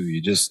business too.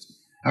 You just,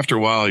 after a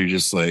while, you're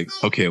just like,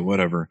 okay,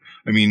 whatever.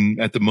 I mean,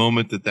 at the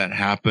moment that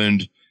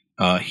happened,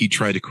 he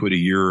tried to quit a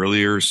year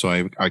earlier.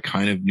 So I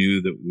kind of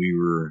knew that we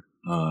were,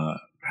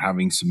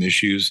 having some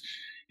issues,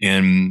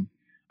 and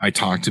I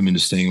talked him into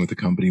staying with the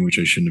company, which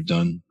I shouldn't have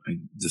done. I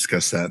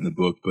discussed that in the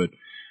book, but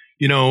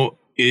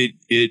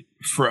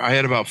I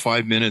had about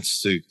 5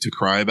 minutes to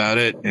cry about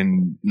it,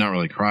 and not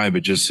really cry,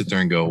 but just sit there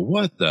and go,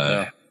 what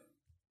the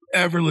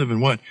ever living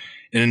what?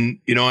 And,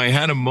 I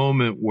had a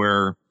moment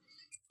where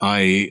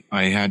I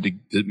had to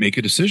make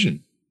a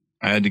decision.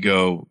 I had to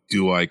go,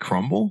 do I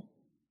crumble?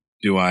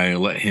 Do I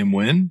let him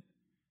win?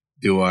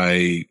 Do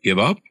I give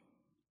up?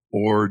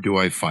 Or do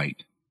I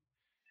fight?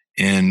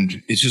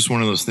 And it's just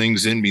one of those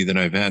things in me that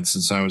I've had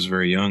since I was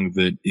very young,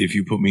 that if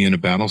you put me in a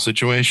battle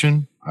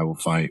situation, I will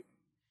fight.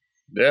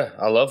 Yeah,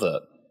 I love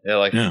that.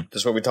 Yeah,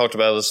 that's what we talked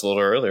about this a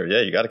little earlier.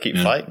 Yeah, you got to keep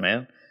fighting,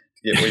 man.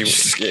 To get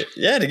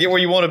where to get where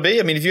you want to be.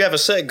 I mean, if you have a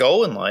set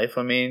goal in life,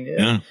 I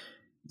mean,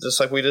 just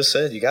like we just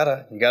said, you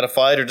gotta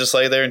fight or just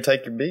lay there and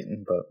take your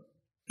beating. But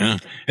yeah,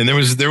 and there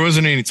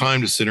wasn't any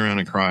time to sit around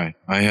and cry.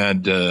 I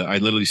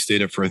literally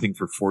stayed up for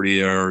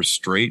 48 hours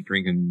straight,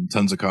 drinking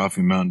tons of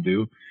coffee and Mountain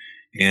Dew,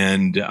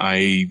 and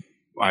I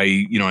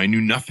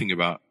knew nothing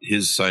about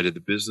his side of the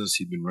business.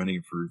 He'd been running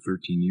it for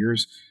 13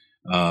 years.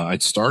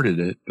 I'd started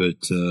it, but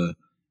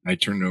I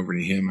turned it over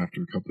to him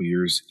after a couple of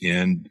years,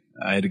 and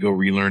I had to go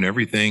relearn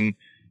everything,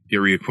 get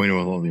reacquainted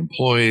with all the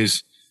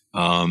employees,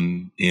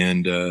 and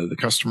the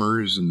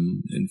customers,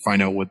 and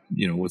find out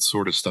what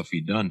sort of stuff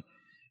he'd done.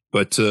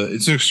 But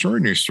it's an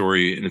extraordinary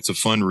story, and it's a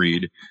fun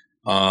read.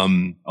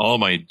 All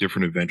my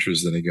different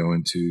adventures that I go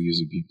into,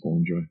 usually people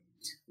enjoy.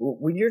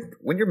 When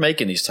you're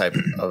making these type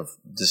of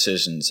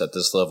decisions at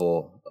this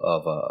level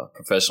of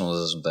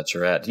professionalism that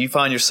you're at, do you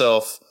find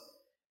yourself,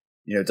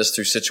 just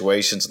through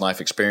situations and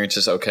life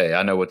experiences, okay,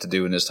 I know what to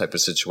do in this type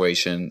of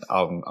situation,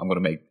 I'm going to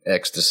make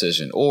X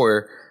decision?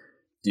 Or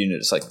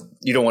it's like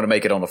you don't want to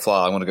make it on the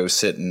fly. I want to go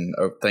sit and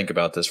think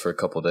about this for a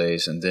couple of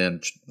days and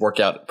then work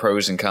out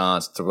pros and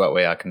cons so that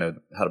way I can know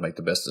how to make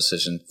the best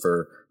decision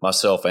for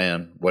myself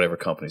and whatever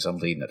companies I'm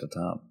leading at the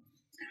time.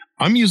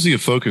 I'm usually a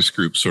focus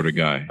group sort of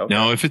guy. Okay.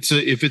 Now, if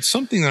it's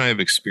something that I have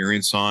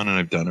experience on and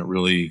I've done it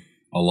really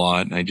a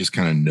lot and I just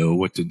kind of know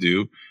what to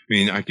do. I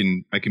mean, I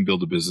can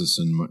build a business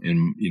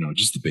in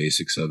just the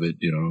basics of it,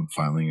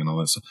 filing and all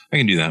that stuff. I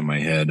can do that in my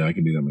head. I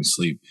can do that in my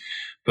sleep.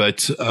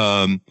 But,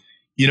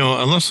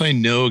 unless I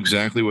know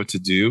exactly what to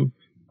do,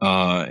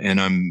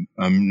 and I'm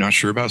not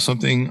sure about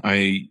something,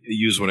 I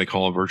use what I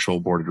call a virtual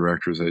board of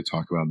directors that I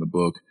talk about in the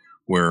book,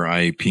 where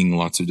I ping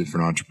lots of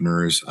different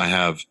entrepreneurs. I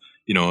have,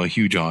 a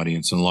huge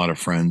audience and a lot of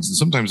friends. And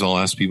sometimes I'll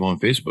ask people on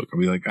Facebook, I'll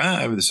be like,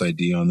 I have this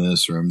idea on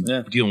this, or I'm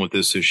dealing with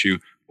this issue.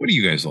 What do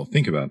you guys all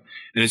think about?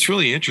 And it's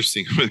really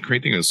interesting. The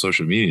great thing with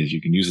social media is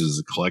you can use it as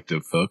a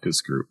collective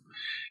focus group.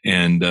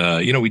 And,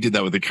 we did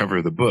that with the cover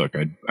of the book.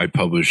 I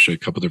published a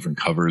couple different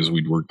covers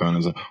we'd worked on. I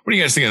was like, what do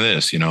you guys think of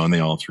this? And they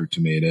all threw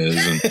tomatoes.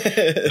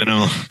 And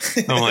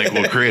I'm like,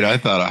 well, great. I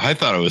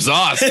thought it was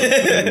awesome.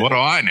 What do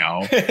I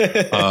know?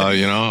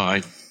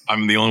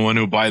 I'm the only one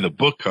who'll buy the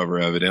book cover,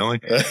 evidently.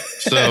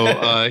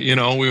 So,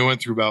 we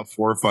went through about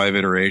 4 or 5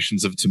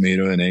 iterations of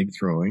tomato and egg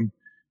throwing.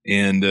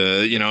 And,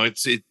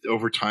 it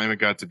over time, it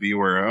got to be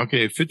where,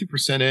 okay,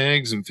 50%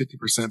 eggs and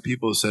 50%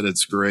 people said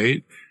it's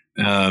great.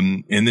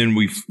 And then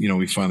we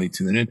finally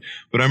tuned in,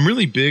 but I'm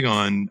really big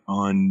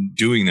on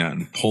doing that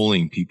and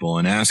polling people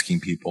and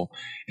asking people.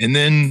 And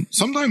then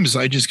sometimes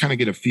I just kind of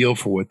get a feel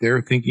for what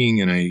they're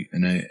thinking. And I,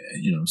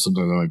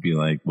 sometimes I might be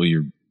like, well,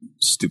 you're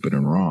stupid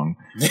and wrong,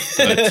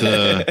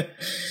 but,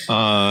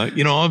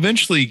 I'll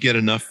eventually get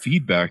enough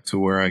feedback to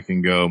where I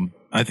can go,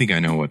 I think I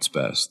know what's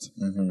best.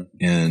 Mm-hmm.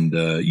 And,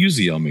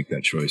 usually I'll make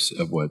that choice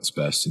of what's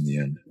best in the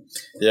end.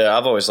 Yeah.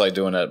 I've always liked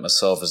doing that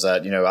myself, is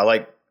that, I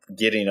like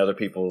getting other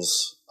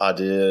people's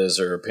ideas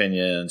or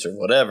opinions or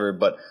whatever.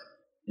 But,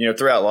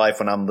 throughout life,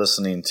 when I'm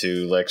listening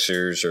to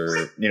lectures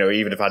or,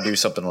 even if I do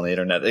something on the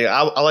internet,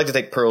 I like to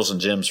take pearls and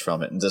gems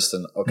from it and just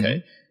then,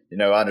 okay,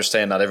 I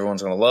understand not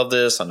everyone's going to love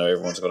this. I know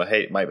everyone's going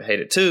to might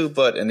hate it too,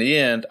 but in the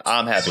end,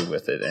 I'm happy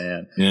with it.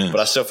 But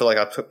I still feel like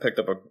I picked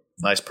up a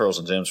nice pearls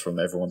and gems from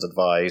everyone's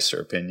advice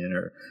or opinion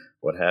or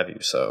what have you.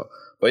 So,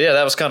 but yeah,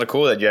 that was kind of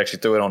cool that you actually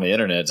threw it on the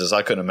internet. Just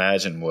I couldn't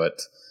imagine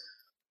what,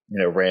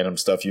 random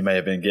stuff you may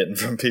have been getting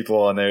from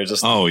people on there.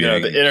 Just,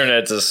 the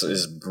internet just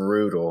is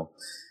brutal.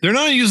 They're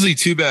not usually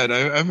too bad.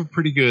 I have a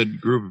pretty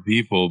good group of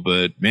people,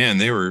 but man,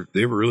 they were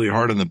really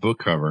hard on the book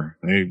cover.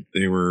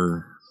 They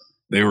were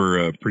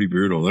pretty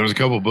brutal. There was a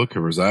couple of book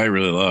covers I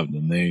really loved,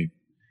 and they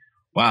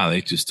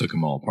just took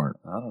them all apart.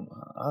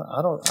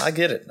 I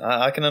get it.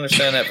 I can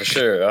understand that for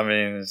sure. I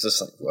mean, it's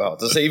just like, wow.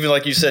 Just even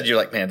like you said, you're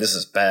like, man, this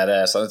is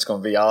badass. It's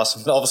going to be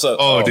awesome. And all of a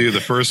sudden, dude,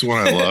 the first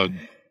one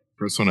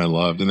I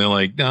loved. And they're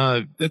like,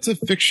 nah, that's a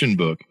fiction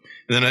book.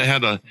 And then I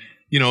had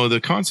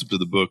the concept of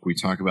the book, we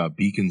talk about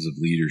beacons of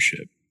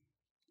leadership.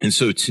 And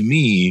so to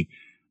me,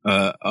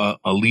 a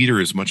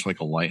leader is much like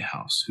a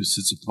lighthouse who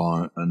sits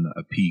upon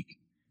a peak.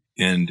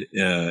 And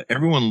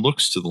everyone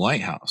looks to the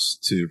lighthouse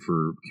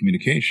for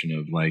communication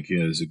of like,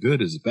 is it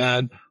good? Is it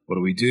bad? What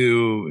do we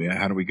do?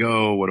 How do we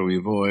go? What do we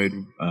avoid?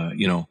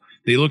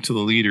 They look to the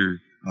leader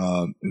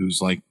who's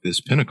like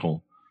this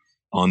pinnacle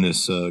on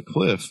this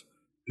cliff,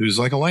 who's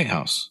like a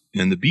lighthouse.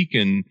 And the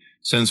beacon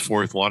sends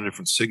forth a lot of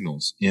different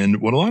signals.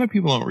 And what a lot of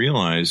people don't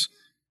realize,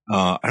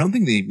 I don't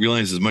think they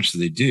realize as much as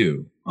they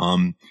do,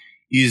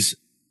 is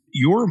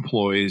your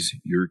employees,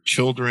 your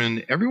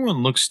children,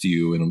 everyone looks to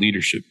you in a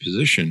leadership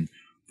position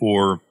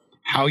for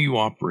how you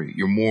operate,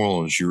 your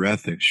morals, your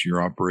ethics,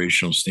 your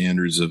operational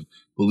standards of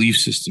belief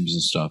systems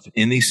and stuff.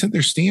 And they set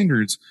their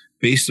standards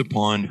based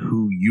upon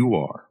who you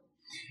are.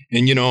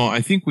 And,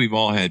 I think we've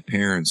all had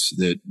parents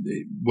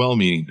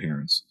well-meaning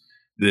parents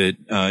that,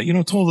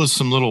 told us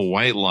some little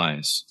white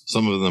lies.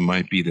 Some of them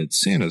might be that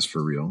Santa's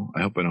for real.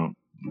 I hope I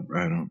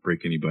don't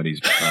break anybody's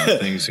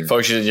things here.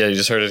 Folks, you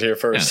just heard it here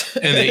first.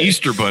 Yeah. And the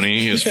Easter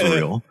Bunny is for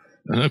real.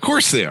 Of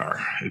course they are,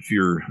 if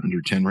you're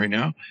under 10 right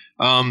now.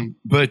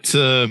 But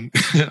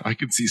I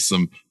could see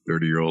some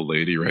 30-year-old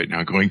lady right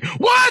now going,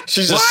 what?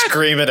 She's just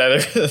screaming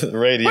at the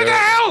radio. What the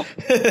hell?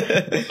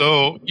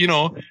 So,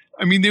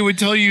 they would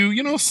tell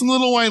you, some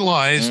little white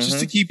lies just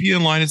to keep you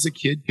in line as a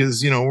kid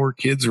because, we're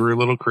kids, we're a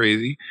little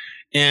crazy.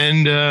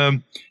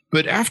 And,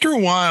 but after a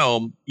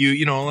while,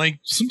 like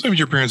sometimes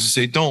your parents would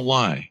say, don't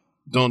lie.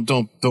 Don't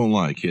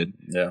lie, kid.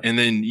 Yeah. And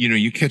then,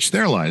 you catch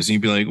their lies and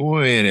you'd be like,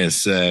 wait a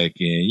second,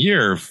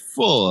 you're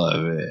full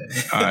of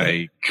it.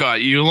 I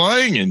caught you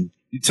lying and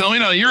you tell me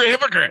now you're a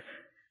hypocrite.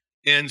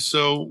 And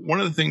so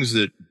one of the things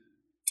that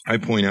I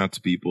point out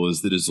to people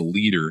is that as a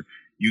leader,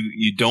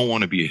 you don't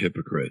want to be a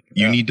hypocrite.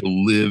 You need to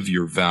live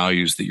your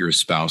values that you're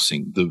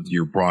espousing,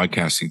 you're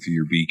broadcasting through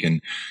your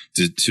beacon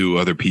to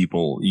other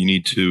people. You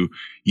need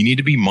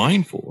to be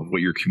mindful of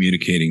what you're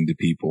communicating to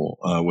people,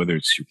 whether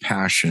it's your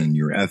passion,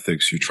 your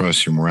ethics, your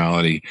trust, your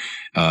morality,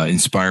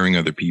 inspiring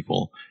other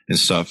people and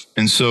stuff.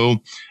 And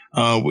so,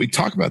 we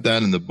talk about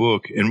that in the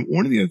book. And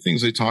one of the other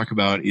things I talk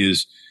about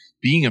is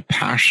being a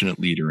passionate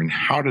leader and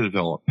how to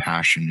develop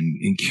passion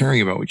and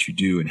caring about what you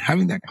do and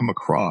having that come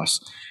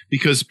across,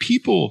 because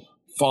people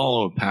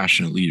follow a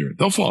passionate leader.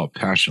 They'll follow a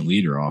passionate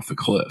leader off the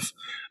cliff,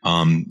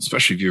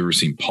 especially if you've ever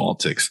seen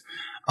politics.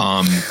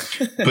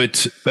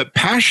 But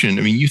passion,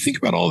 you think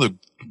about all the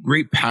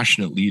great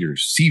passionate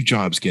leaders, Steve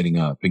Jobs getting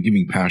up and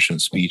giving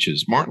passionate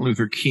speeches, Martin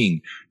Luther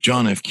King,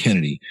 John F.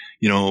 Kennedy,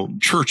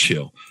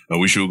 Churchill,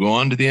 we shall go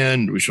on to the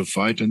end. We shall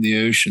fight in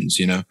the oceans.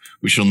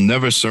 We shall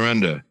never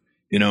surrender.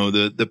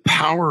 The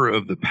power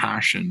of the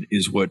passion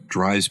is what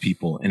drives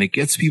people and it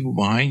gets people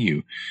behind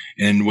you.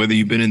 And whether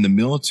you've been in the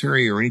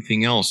military or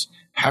anything else,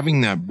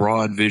 having that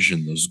broad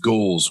vision, those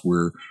goals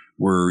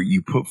where you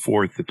put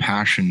forth the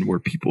passion, where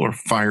people are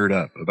fired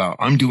up about,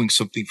 I'm doing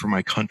something for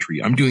my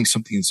country. I'm doing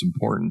something that's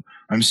important.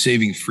 I'm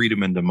saving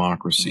freedom and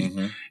democracy.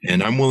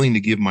 And I'm willing to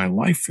give my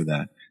life for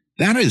that.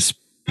 That is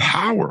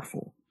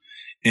powerful.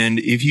 And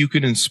if you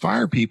could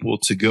inspire people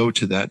to go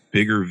to that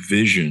bigger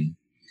vision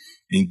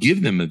and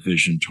give them a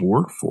vision to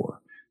work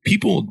for,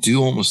 people will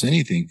do almost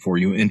anything for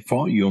you and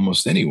follow you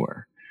almost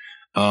anywhere.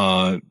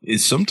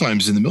 It's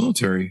sometimes in the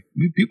military,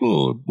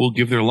 people will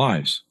give their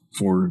lives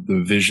for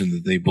the vision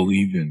that they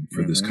believe in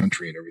for this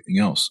country and everything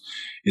else.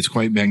 It's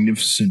quite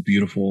magnificent,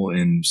 beautiful,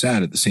 and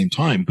sad at the same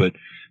time. But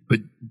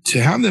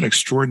to have that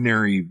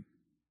extraordinary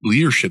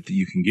leadership that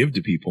you can give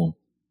to people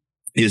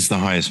is the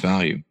highest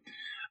value,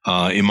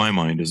 in my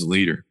mind, as a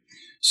leader.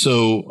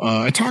 So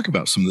I talk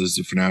about some of those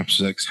different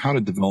aspects, how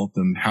to develop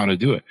them, how to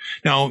do it.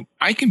 Now,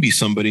 I can be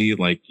somebody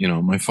like,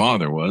 my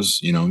father was,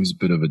 he's a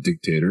bit of a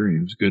dictator. He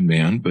was a good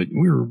man, but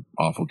we were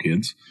awful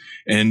kids.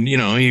 And,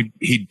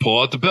 he'd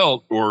pull out the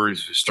belt or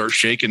start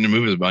shaking and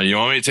moving his body. You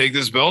want me to take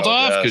this belt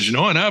off? Because you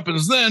know what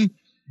happens then.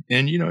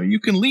 And, you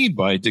can lead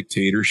by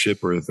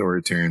dictatorship or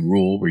authoritarian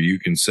rule where you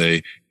can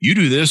say, you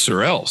do this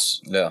or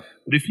else. Yeah.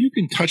 But if you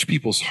can touch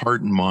people's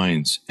heart and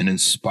minds and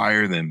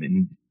inspire them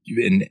and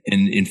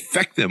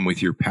infect them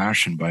with your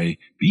passion by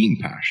being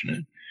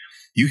passionate,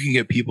 you can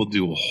get people to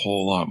do a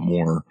whole lot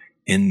more,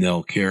 and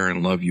they'll care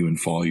and love you and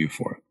follow you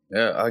for it.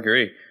 Yeah, I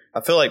agree.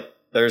 I feel like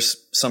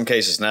there's some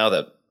cases now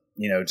that,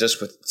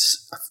 just with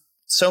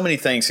so many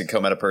things can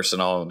come at a person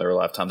all in their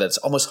lifetime that's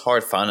almost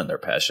hard finding their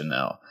passion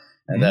now.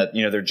 And that,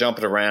 they're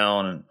jumping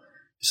around and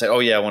say, oh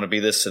yeah, I want to be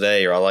this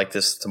today, or I like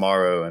this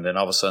tomorrow. And then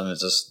all of a sudden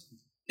it's just,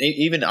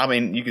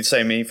 you could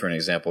say me for an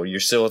example. You're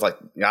still like,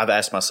 I've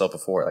asked myself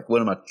before, like,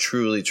 what am I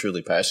truly,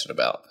 truly passionate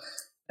about?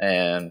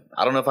 And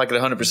I don't know if I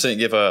could 100%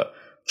 give a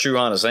true,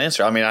 honest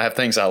answer. I have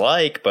things I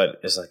like, but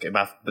it's like, am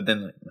I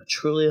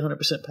truly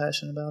 100%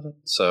 passionate about it?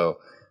 So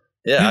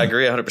yeah, I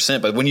agree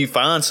 100%. But when you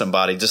find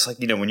somebody, just like,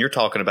 when you're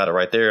talking about it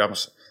right there,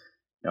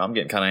 I'm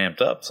getting kind of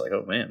amped up. It's like,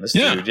 oh man, this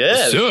dude,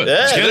 let's do it.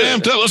 Let's get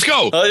amped up. Let's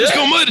go. Let's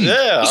go, Muddin.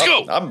 Yeah, let's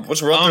go.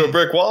 Let's run through a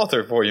brick wall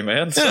there for you,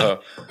 man.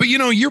 So. But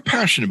you're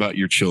passionate about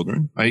your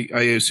children. I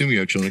assume you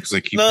have children because I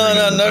keep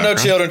no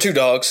children, 2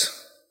 dogs.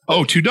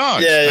 Oh, 2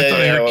 dogs. Yeah, I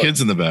thought I heard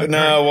kids in the back.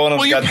 No, one of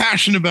them. You're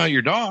passionate about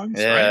your dogs.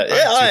 Yeah, right?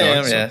 I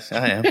am. Yes,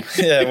 I am.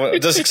 Yeah,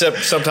 just except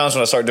sometimes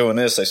when I start doing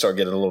this, they start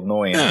getting a little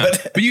annoying. Yeah.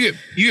 But you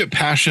get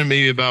passionate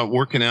maybe about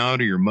working out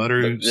or your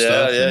mutter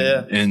stuff.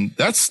 Yeah. And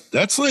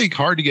that's like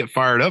hard to get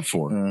fired up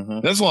for.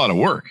 Mm-hmm. That's a lot of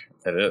work.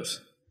 It is.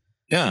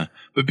 Yeah.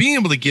 But being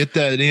able to get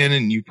that in,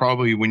 and you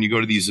probably, when you go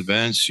to these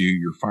events,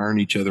 you're firing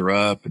each other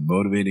up and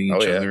motivating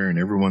each other, and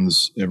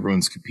everyone's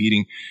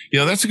competing.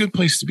 That's a good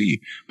place to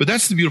be. But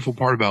that's the beautiful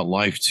part about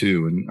life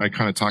too. And I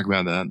kind of talk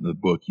about that in the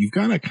book. You've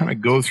got to kind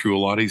of go through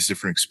a lot of these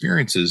different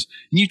experiences,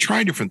 and you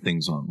try different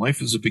things on. Life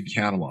is a big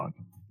catalog.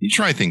 You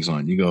try things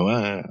on. You go,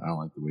 I don't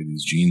like the way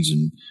these jeans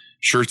and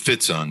shirt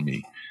fits on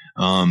me.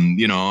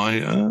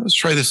 Let's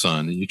try this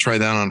on. And you try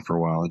that on for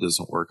a while. It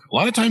doesn't work. A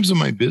lot of times in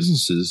my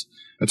businesses,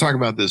 I talk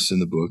about this in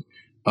the book.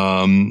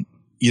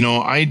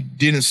 I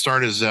didn't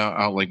start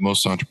out like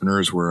most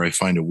entrepreneurs where I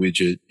find a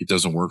widget. It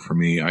doesn't work for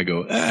me. I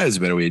go, there's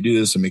a better way to do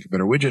this and make a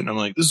better widget. And I'm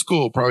like, this is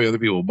cool. Probably other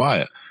people will buy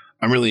it.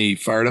 I'm really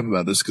fired up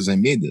about this because I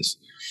made this.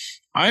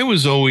 I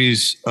was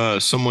always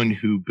someone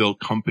who built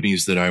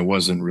companies that I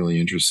wasn't really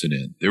interested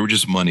in. They were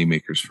just money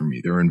makers for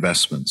me. They were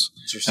investments.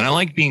 And I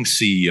like being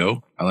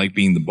CEO. I like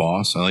being the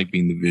boss. I like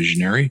being the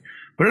visionary.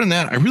 But other than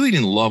that, I really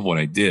didn't love what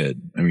I did.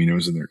 I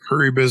was in their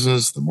courier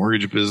business, the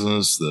mortgage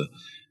business,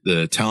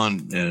 the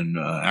talent and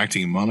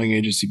acting and modeling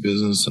agency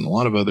business, and a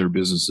lot of other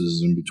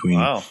businesses in between.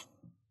 Wow.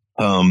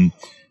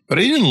 But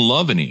I didn't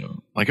love any of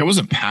them. Like, I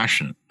wasn't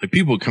passionate. Like,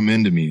 people would come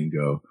into me and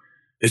go,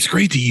 it's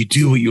great that you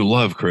do what you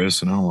love,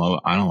 Chris. And I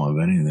don't love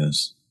any of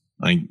this.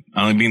 I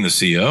like being the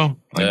CEO.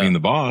 I like being the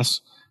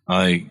boss.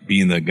 I like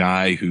being the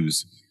guy who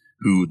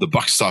the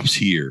buck stops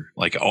here.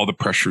 Like, all the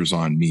pressure's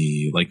on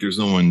me. Like, there's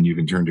no one you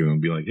can turn to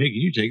and be like, hey, can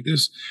you take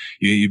this?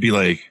 You'd be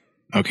like,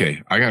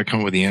 okay, I got to come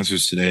up with the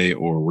answers today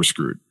or we're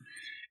screwed.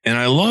 And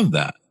I love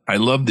that. I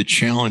love the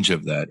challenge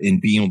of that and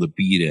being able to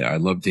beat it. I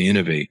love to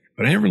innovate,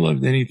 but I never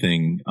loved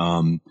anything.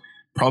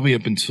 Probably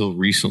up until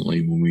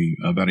recently,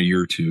 about a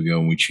year or two ago,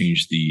 when we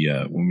changed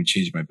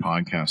my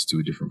podcast to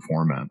a different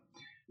format,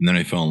 and then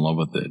I fell in love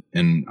with it,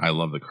 and I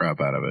love the crap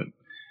out of it.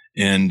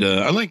 And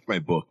I like my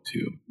book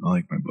too.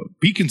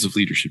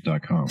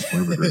 Beaconsofleadership.com,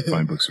 wherever great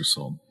fine books are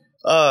sold.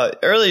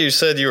 Earlier you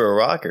said you were a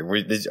rocker.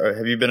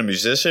 Have you been a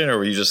musician, or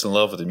were you just in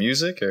love with the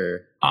music?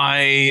 Or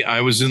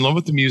I was in love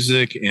with the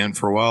music, and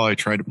for a while I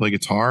tried to play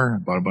guitar. I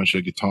bought a bunch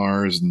of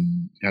guitars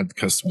and had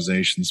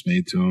customizations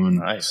made to them. And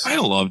nice. I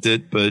loved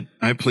it, but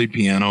I played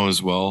piano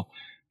as well.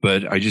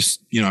 But I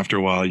just, after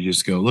a while, you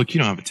just go, look, you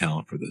don't have a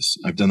talent for this.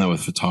 I've done that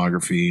with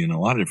photography and a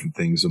lot of different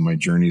things in my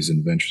journeys and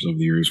adventures over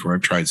the years where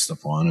I've tried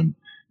stuff on, and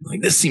like,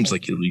 this seems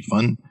like it'll be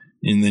fun.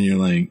 And then you're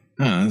like,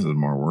 this is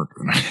more work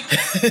than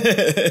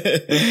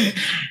I.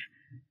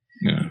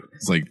 Yeah,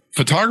 it's like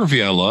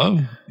photography. I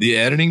love the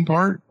editing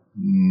part.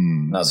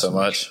 Not so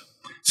much.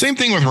 Same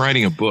thing with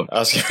writing a book. I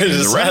was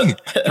the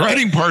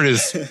writing part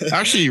is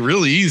actually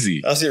really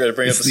easy. I was going to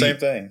bring up the same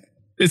thing.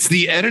 It's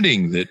the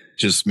editing that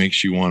just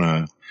makes you want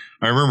to.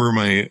 I remember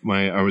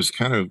I was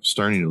kind of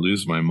starting to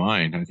lose my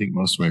mind. I think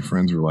most of my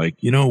friends were like,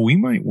 we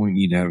might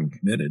need to have him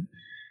committed.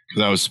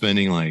 because I was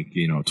spending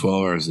 12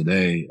 hours a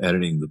day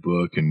editing the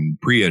book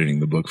and pre-editing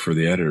the book for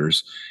the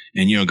editors,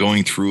 and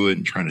going through it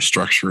and trying to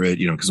structure it.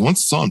 Because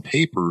once it's on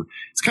paper,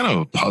 it's kind of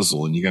a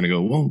puzzle, and you got to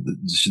go, well,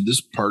 should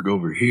this part go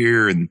over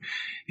here? And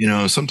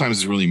sometimes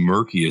it's really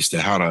murky as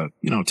to how to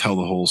tell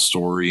the whole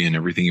story and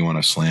everything you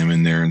want to slam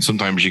in there. And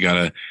sometimes you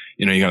gotta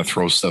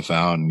throw stuff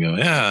out and go,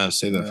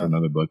 save that for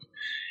another book.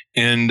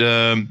 And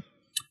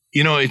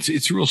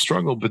it's a real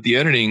struggle, but the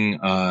editing,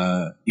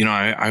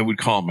 I would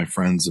call up my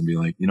friends and be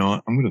like,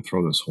 I'm going to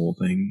throw this whole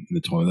thing in the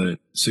toilet,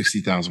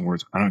 60,000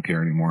 words. I don't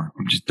care anymore.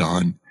 I'm just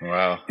done.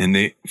 Wow.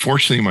 And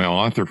fortunately, my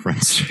author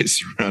friends I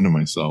surrounded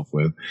myself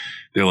with,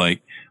 they're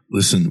like,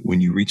 listen,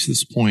 when you reach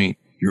this point,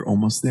 you're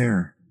almost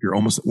there.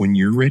 When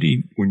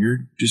you're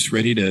just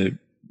ready to,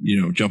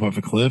 jump off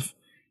a cliff,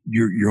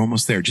 you're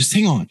almost there. Just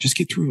hang on, just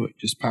get through it.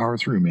 Just power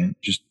through, man.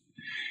 Just,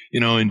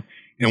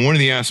 and one of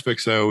the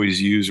aspects I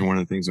always use, and one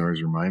of the things I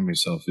always remind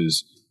myself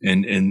is,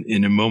 and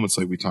in moments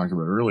like we talked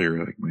about earlier,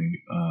 like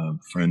my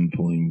friend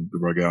pulling the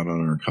rug out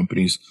on our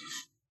companies,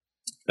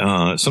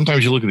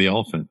 sometimes you look at the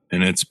elephant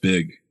and it's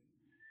big.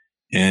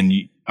 And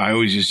I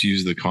always just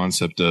use the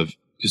concept of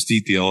just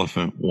eat the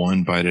elephant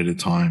one bite at a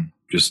time.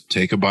 Just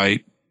take a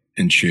bite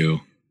and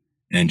chew,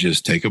 and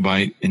just take a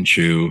bite and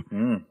chew,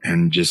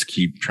 and just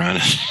keep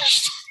trying to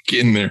get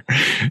in there.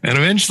 And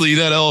eventually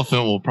that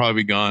elephant will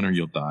probably be gone, or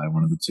you'll die.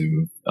 One of the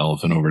two.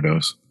 Elephant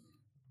overdose.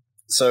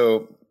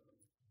 So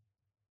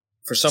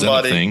for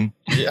somebody, is that a thing?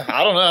 Yeah,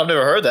 I don't know. I've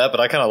never heard that, but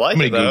I kind of like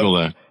it. Google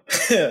that.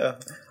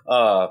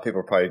 People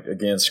are probably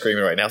again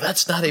screaming right now.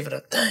 That's not even a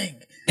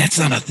thing. That's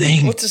not a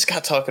thing. What's this guy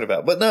talking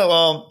about? But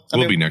no,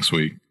 we'll be next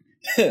week.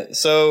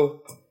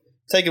 So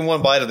taking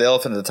one bite of the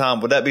elephant at a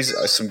time, would that be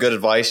some good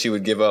advice you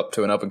would give up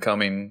to an up and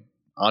coming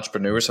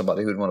entrepreneur,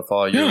 somebody who would want to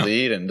follow your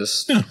lead and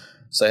just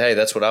say, hey,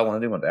 that's what I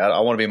want to do.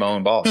 I want to be my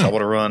own boss. I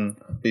want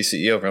to be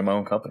CEO of my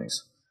own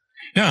companies.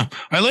 Yeah.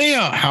 I lay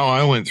out how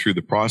I went through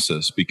the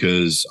process,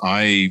 because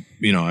I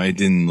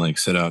didn't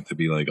set out to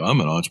be like,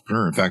 I'm an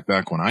entrepreneur. In fact,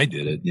 back when I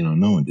did it,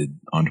 no one did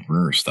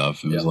entrepreneur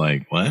stuff. It was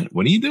like, what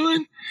are you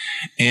doing?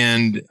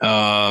 And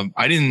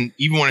I didn't,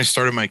 even when I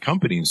started my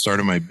company and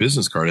started my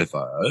business card, I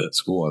thought,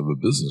 it's cool. I have a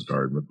business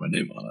card with my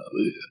name on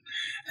it.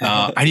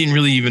 I didn't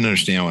really even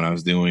understand what I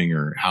was doing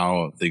or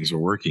how things were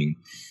working.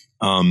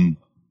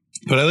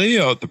 But I lay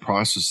out the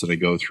process that I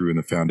go through in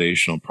the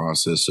foundational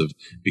process of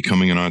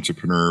becoming an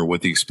entrepreneur,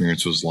 what the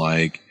experience was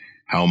like,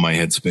 how my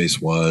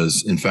headspace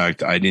was. In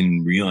fact, I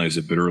didn't realize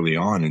it, but early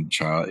on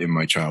in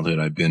my childhood,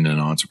 I've been an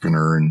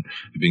entrepreneur and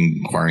I've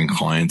been acquiring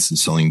clients and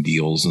selling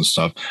deals and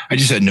stuff. I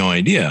just had no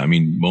idea. I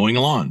mean, mowing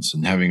lawns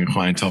and having a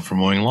clientele for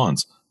mowing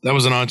lawns, that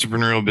was an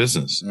entrepreneurial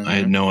business. Mm-hmm. I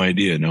had no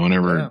idea. No one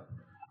ever,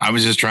 I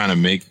was just trying to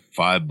make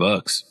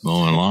 $5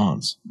 mowing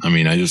lawns. I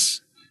mean, that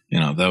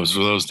was for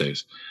those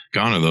days.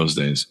 Gone are those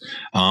days.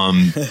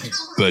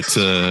 But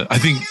I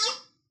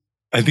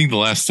think the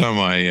last time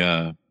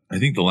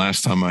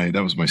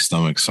that was my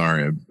stomach.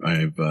 Sorry,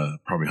 I'm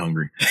probably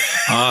hungry.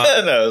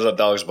 No, it was a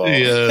dog's balls.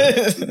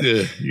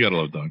 Yeah, you gotta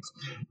love dogs.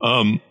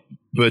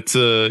 But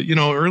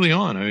early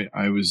on,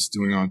 I was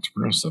doing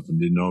entrepreneurial stuff and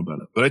didn't know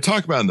about it. But I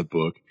talk about it in the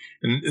book,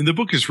 and the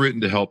book is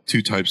written to help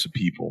two types of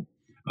people,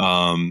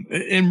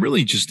 and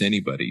really just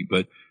anybody.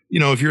 But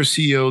if you're a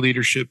CEO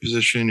leadership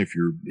position, if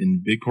you're in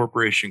big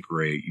corporation,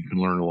 great. You can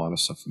learn a lot of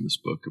stuff from this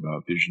book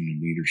about vision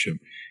and leadership.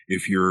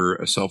 If you're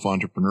a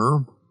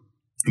self-entrepreneur,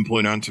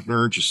 employed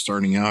entrepreneur, just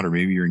starting out, or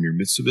maybe you're in your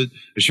midst of it,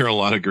 I share a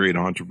lot of great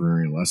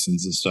entrepreneurial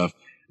lessons and stuff.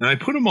 And I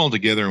put them all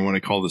together in what I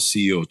call the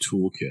CEO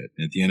toolkit.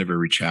 And at the end of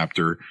every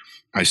chapter,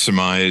 I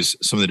surmise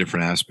some of the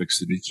different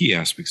aspects, the key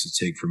aspects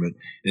to take from it.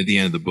 And at the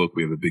end of the book,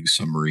 we have a big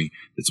summary.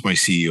 That's my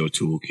CEO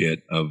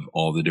toolkit of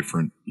all the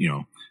different,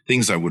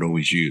 things I would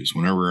always use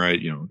whenever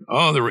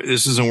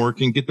this isn't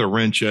working. Get the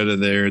wrench out of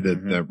there.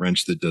 That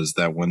wrench that does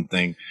that one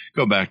thing.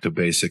 Go back to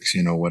basics.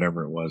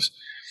 Whatever it was.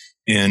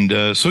 And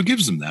so it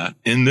gives them that.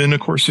 And then,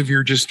 of course, if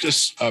you're just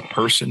a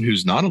person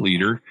who's not a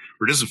leader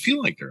or doesn't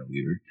feel like they're a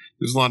leader,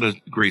 there's a lot of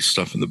great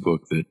stuff in the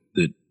book that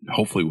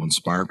hopefully will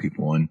inspire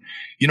people. And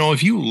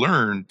if you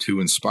learn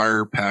to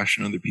inspire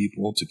passion in other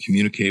people, to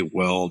communicate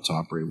well, to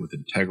operate with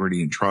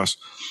integrity and trust,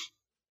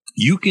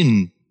 you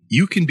can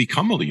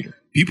become a leader.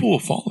 People will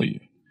follow you.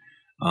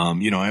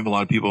 I have a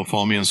lot of people who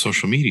follow me on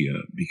social media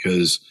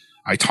because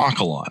I talk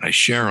a lot. I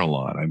share a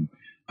lot.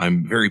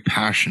 I'm very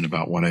passionate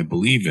about what I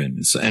believe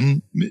in.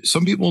 And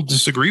some people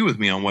disagree with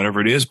me on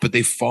whatever it is, but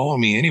they follow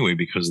me anyway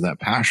because of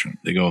that passion.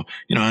 They go,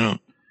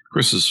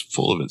 Chris is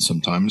full of it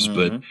sometimes,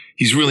 but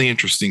he's really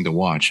interesting to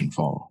watch and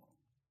follow.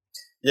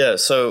 Yeah.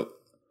 So,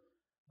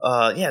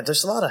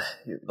 there's a lot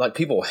of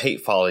people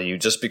hate follow you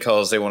just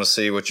because they want to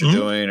see what you're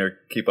doing or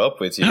keep up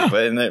with you.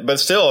 Yeah. But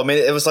still, I mean,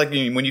 it was like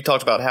when you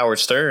talked about Howard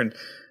Stern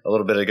a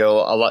little bit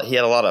ago, he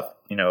had a lot of,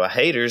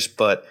 haters,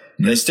 but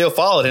they still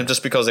followed him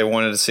just because they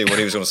wanted to see what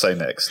he was going to say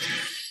next.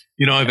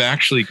 I've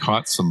actually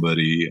caught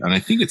somebody, and I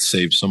think it's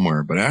saved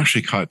somewhere, but I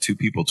actually caught two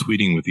people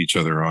tweeting with each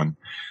other on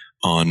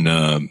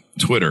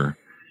Twitter.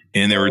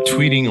 And they were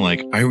tweeting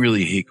like, I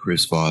really hate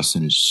Chris Voss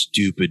and his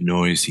stupid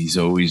noise. He's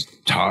always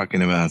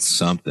talking about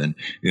something.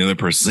 The other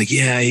person's like,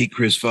 yeah, I hate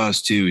Chris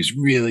Voss too. He's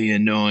really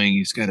annoying.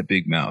 He's got a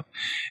big mouth.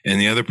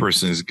 And the other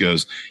person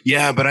goes,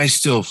 yeah, but I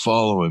still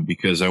follow him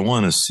because I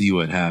want to see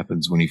what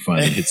happens when he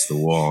finally hits the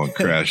wall and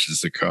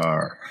crashes the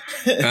car.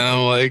 And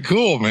I'm like,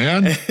 cool,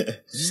 man.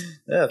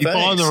 Yeah, Keep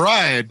on the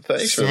ride.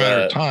 Thanks it's for a matter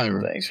that. of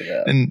time. Thanks for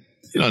that. And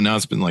now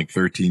it's been like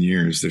 13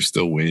 years. They're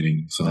still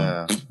waiting. So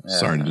Yeah.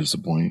 sorry to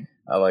disappoint.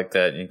 I like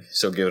that. You're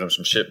still giving them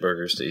some shit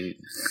burgers to eat.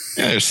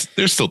 Yeah,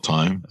 there's still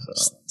time.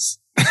 So.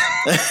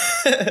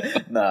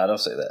 Nah, don't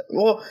say that.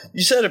 Well,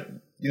 you said it,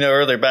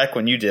 earlier back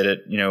when you did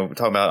it,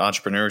 talking about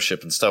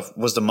entrepreneurship and stuff.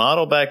 Was the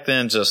model back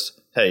then just,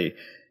 hey,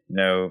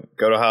 go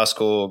to high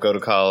school, go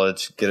to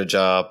college, get a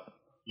job,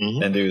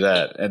 and do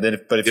that? And then,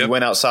 if you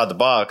went outside the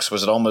box,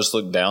 was it almost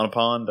looked down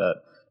upon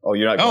that? Oh,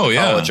 you're not going to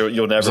college.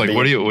 You'll never like, be.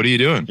 what are you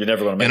doing? You're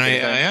never going to make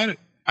anything. And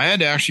I had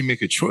to actually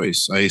make a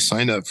choice. I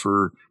signed up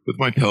with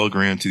my Pell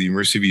Grant to the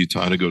University of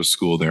Utah to go to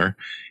school there.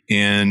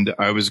 And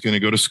I was going to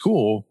go to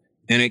school.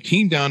 And it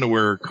came down to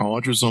where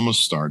college was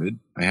almost started.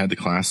 I had the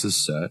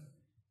classes set.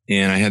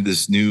 And I had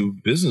this new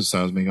business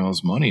I was making all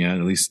this money at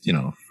least,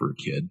 for a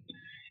kid.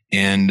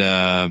 And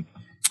I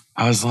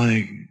was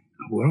like,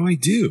 what do I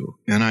do?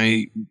 And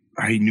I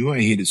knew I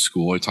hated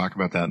school. I talk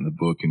about that in the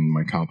book and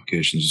my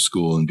complications of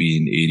school and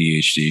being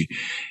ADHD.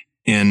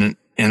 And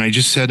I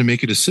just had to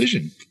make a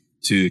decision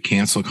to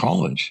cancel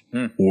college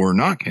or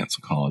not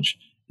cancel college.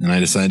 And I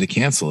decided to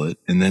cancel it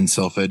and then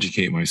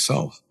self-educate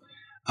myself.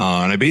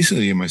 And I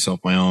basically gave myself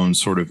my own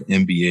sort of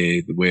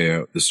MBA,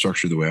 the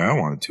structure the way I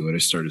wanted to it. I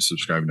started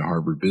subscribing to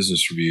Harvard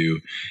Business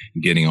Review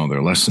and getting all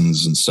their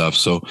lessons and stuff.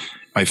 So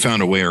I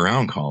found a way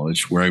around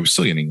college where I was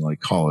still getting like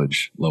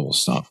college level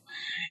stuff.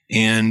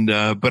 And,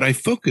 but I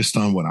focused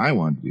on what I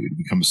wanted to do, to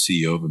become a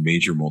CEO of a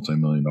major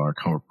multi-million-dollar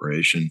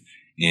corporation.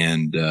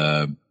 And,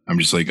 I'm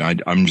just like,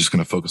 I'm just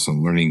going to focus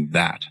on learning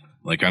that.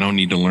 Like, I don't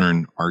need to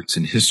learn arts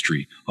and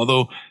history,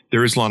 although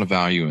there is a lot of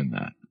value in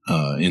that,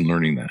 in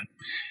learning that.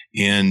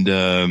 And,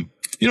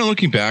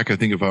 looking back, I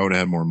think if I would have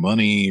had more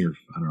money or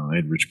I don't know, I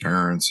had rich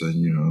parents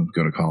and,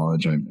 go to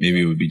college,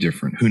 maybe it would be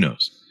different. Who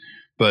knows?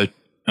 But,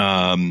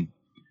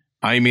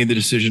 I made the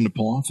decision to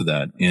pull off of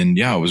that. And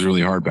yeah, it was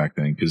really hard back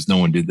then because no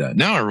one did that.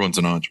 Now everyone's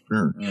an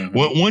entrepreneur.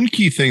 Mm-hmm. One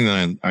key thing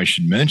that I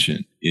should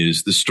mention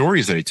is the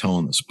stories that I tell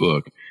in this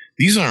book.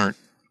 These aren't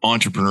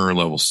entrepreneur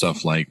level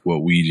stuff like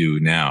what we do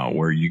now,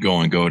 where you go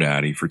on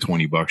GoDaddy for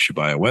 $20, you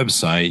buy a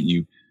website,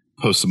 you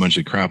post a bunch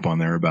of crap on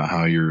there about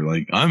how you're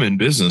like, I'm in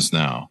business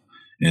now.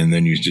 And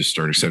then you just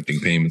start accepting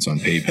payments on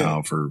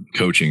PayPal for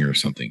coaching or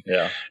something.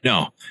 Yeah.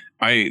 No,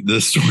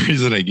 the stories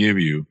that I give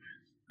you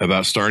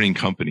about starting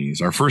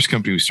companies, our first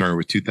company we started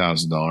with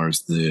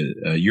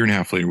 $2,000. A year and a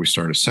half later, we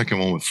started a second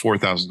one with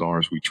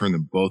 $4,000. We turned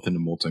them both into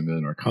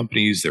multi-million-dollar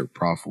companies. They're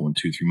profitable in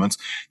 2-3 months.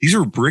 These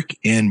are brick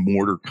and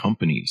mortar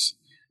companies.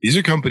 These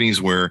are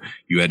companies where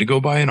you had to go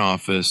buy an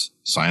office,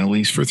 sign a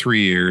lease for 3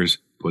 years,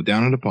 put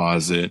down a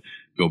deposit,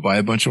 go buy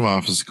a bunch of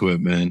office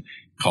equipment,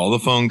 call the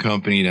phone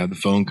company to have the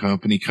phone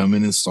company come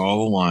and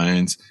install the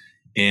lines.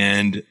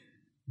 And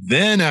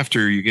then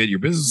after you get your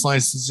business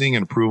licensing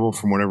and approval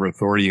from whatever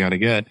authority you got to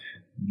get,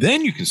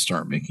 then you can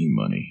start making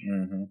money.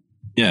 Mm-hmm.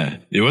 Yeah.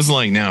 It wasn't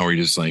like now where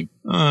you're just like,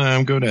 oh,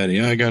 I'm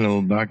GoDaddy. I got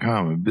a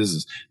 .com, a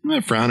business. I'm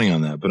not frowning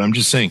on that, but I'm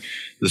just saying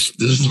this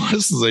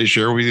lessons I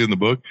share with you in the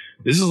book.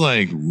 This is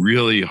like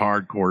really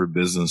hardcore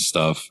business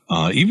stuff.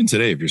 Even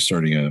today, if you're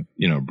starting a,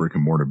 brick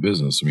and mortar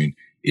business, I mean,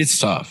 it's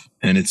tough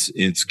and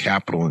it's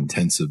capital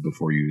intensive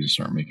before you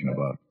start making a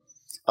buck.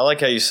 I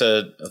like how you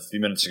said a few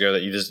minutes ago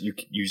that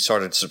you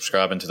started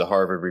subscribing to the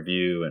Harvard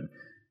Review and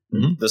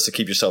just to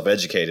keep yourself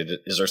educated.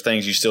 Is there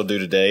things you still do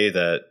today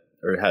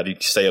or how do you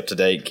stay up to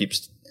date and keep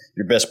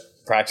your best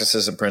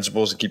practices and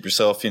principles and keep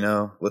yourself,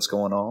 what's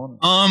going on?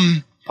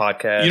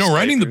 Podcast.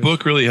 Writing the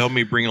book really helped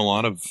me bring a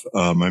lot of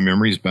my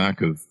memories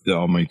back of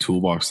all my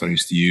toolbox that I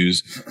used to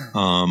use.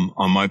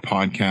 On my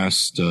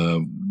podcast,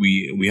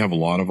 we have a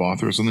lot of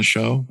authors on the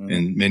show,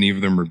 and many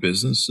of them are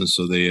business, and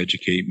so they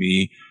educate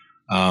me.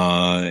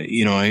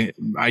 I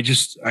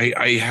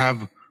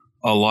have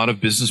a lot of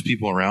business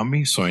people around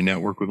me, so I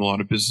network with a lot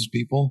of business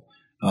people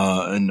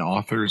and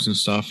authors and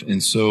stuff,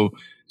 and so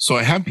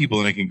I have people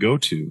that I can go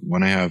to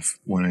when I have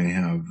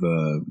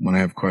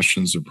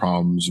questions or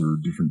problems or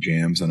different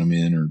jams that I'm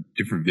in or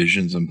different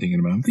visions I'm thinking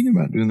about. I'm thinking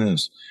about doing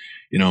this,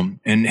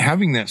 and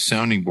having that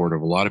sounding board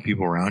of a lot of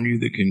people around you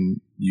that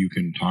you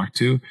can talk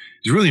to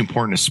is really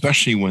important,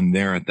 especially when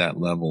they're at that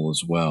level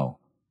as well.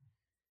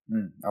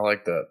 I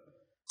like that.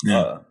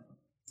 Yeah.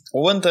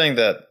 Well, one thing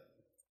that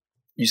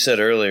you said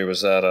earlier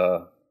was that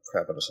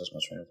crap. I just lost my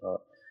train of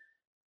thought.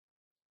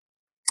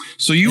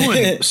 So you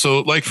wouldn't. So,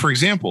 like for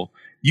example,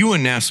 you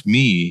wouldn't ask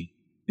me,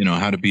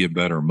 how to be a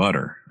better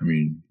mutter. I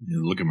mean,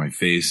 look at my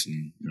face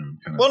and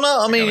kind of. Well,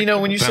 no, I mean,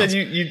 when you said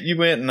you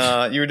went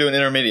and you were doing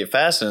intermediate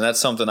fasting, and that's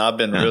something I've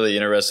been really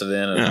interested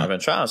in, and I've been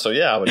trying. So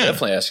yeah, I would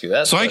definitely ask you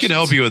that. So I could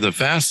help you with the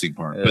fasting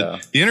part,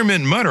 but the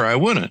intermittent mutter, I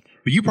wouldn't.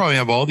 But you probably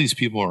have all these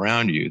people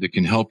around you that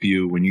can help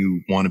you when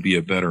you want to be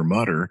a better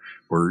mudder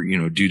or,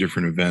 do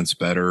different events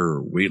better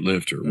or weight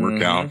lift or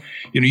work out.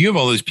 You have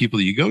all those people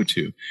that you go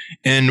to.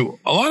 And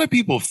a lot of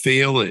people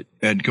fail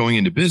at going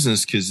into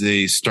business because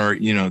they start,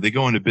 they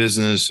go into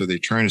business or they're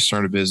trying to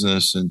start a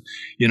business and,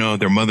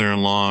 their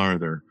mother-in-law or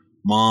their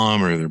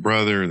mom or their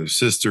brother or their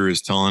sister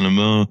is telling them,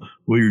 oh,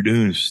 what you're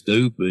doing is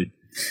stupid.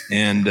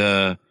 And,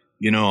 I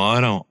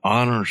don't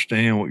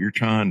understand what you're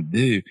trying to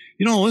do.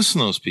 You don't listen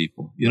to those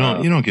people. You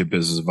don't get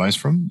business advice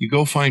from them. You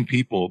go find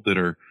people that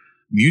are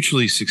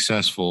mutually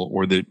successful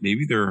or that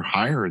maybe they're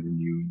higher than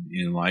you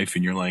in life.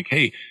 And you're like,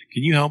 hey,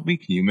 can you help me?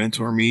 Can you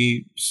mentor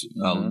me?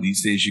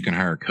 These days you can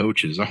hire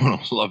coaches. I would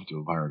have loved to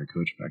have hired a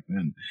coach back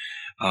then.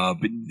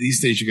 But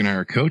these days you can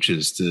hire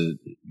coaches to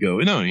go,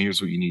 no,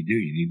 here's what you need to do.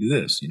 You need to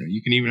do this.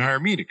 You can even hire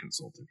me to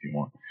consult if you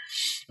want.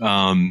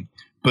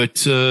 But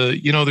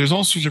there's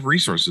all sorts of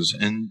resources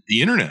and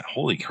the internet.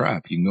 Holy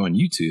crap. You can go on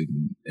YouTube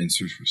and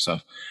search for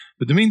stuff.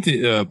 But the main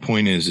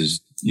point is,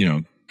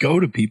 go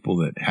to people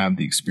that have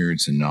the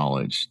experience and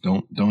knowledge.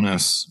 Don't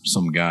ask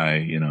some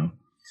guy,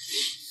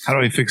 how do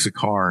I fix a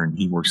car? And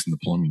he works in the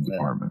plumbing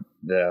department.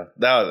 Yeah.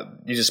 Now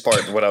you just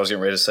sparked what I was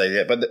getting ready to say.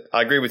 Yeah, but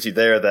I agree with you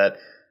there that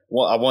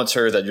I once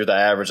heard that you're the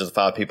average of the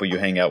 5 people you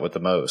hang out with the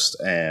most.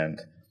 And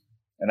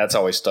that's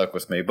always stuck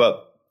with me.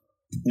 But,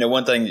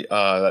 one thing that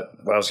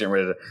I was getting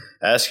ready to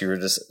ask you or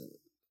just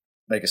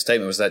make a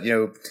statement was that,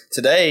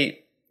 today,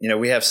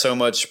 we have so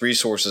much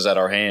resources at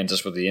our hand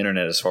just with the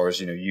internet as far as,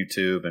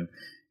 YouTube and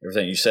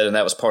everything you said. And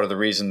that was part of the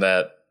reason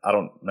that I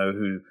don't know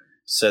who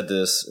said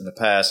this in the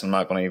past. I'm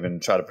not going to even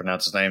try to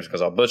pronounce his names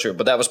because I'll butcher it.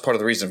 But that was part of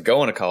the reason of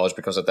going to college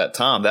because at that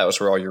time, that was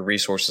where all your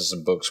resources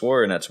and books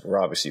were. And that's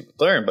where obviously you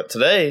learn. But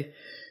today,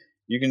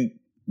 you can,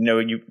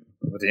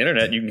 with the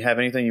internet, you can have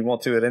anything you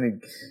want to at any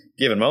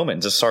given moment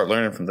and just start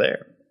learning from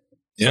there.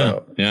 Yeah,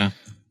 yeah.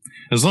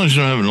 As long as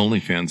you don't have an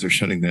OnlyFans, they're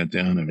shutting that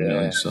down every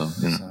day. So,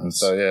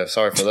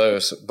 sorry for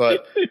those.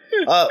 But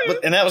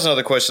and that was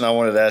another question I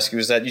wanted to ask you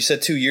is that you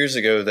said 2 years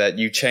ago that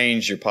you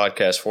changed your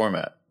podcast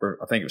format. Or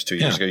I think it was 2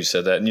 years ago you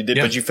said that. And you did,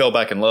 but you fell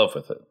back in love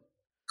with it.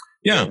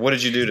 Yeah. What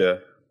did you do to?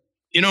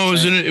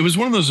 It was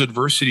one of those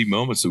adversity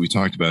moments that we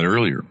talked about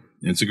earlier.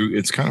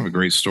 It's kind of a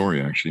great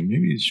story, actually.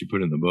 Maybe you should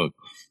put it in the book.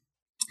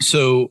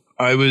 So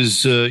I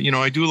was,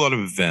 I do a lot of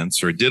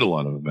events, or I did a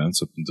lot of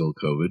events up until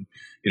COVID.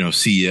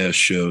 CES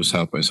shows,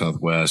 South by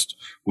Southwest.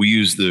 We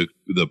use the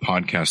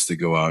podcast to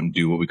go out and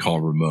do what we call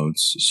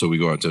remotes. So we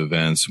go out to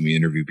events and we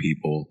interview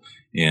people,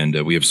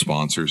 and we have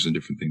sponsors and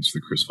different things for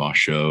the Chris Voss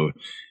Show.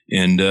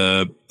 And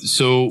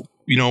so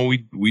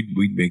we'd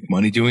make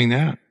money doing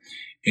that,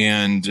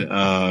 and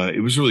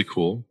it was really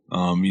cool.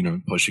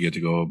 Plus you get to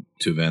go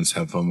to events,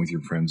 have fun with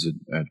your friends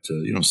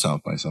at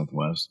South by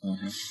Southwest,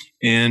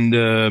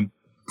 and.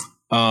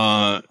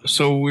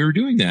 So we were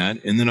doing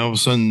that, and then all of a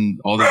sudden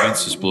all the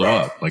events just blew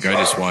up. Like I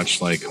just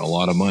watched like a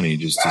lot of money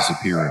just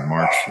disappear in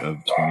March of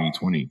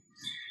 2020,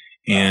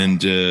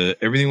 and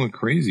everything went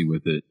crazy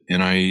with it.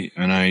 And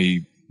I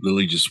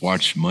literally just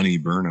watched money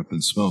burn up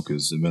in smoke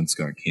as events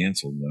got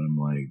canceled. And I'm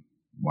like,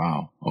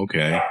 wow,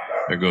 okay,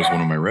 there goes one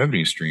of my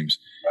revenue streams,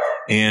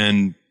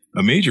 and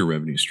a major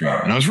revenue stream.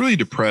 And I was really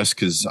depressed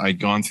because I'd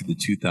gone through the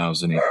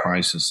 2008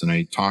 crisis, and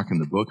I talk in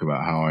the book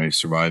about how I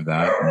survived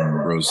that and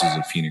rose as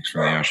a phoenix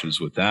from the ashes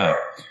with that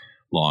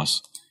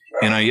loss.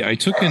 And I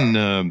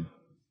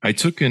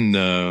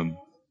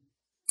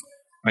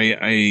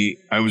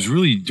was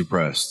really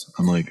depressed.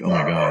 I'm like, oh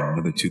my God,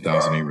 another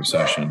 2008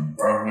 recession.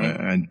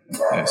 And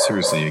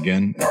seriously,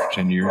 again, after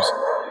 10 years.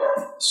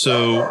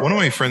 So one of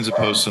my friends had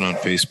posted on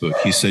Facebook,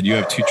 he said, you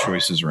have 2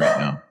 choices right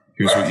now.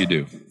 Here's what you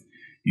do.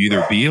 You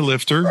either be a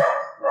lifter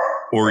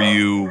or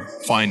you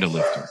find a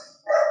lifter.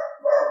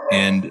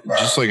 And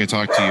just like I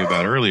talked to you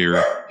about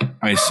earlier,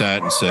 I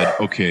sat and said,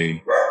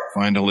 okay,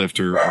 find a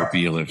lifter or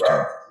be a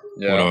lifter.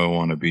 Yeah. What do I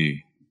want to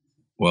be?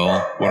 Well,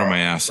 what are my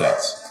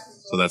assets?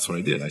 So that's what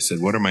I did. I said,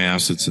 what are my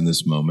assets in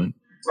this moment?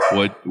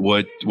 What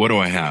do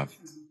I have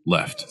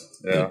left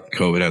that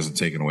COVID hasn't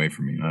taken away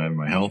from me? I have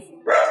my health,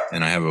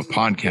 and I have a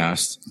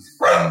podcast,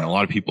 and a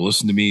lot of people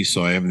listen to me,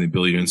 so I have the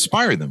ability to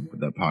inspire them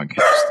with that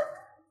podcast.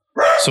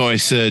 So I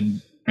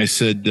said,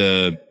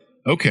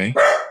 okay,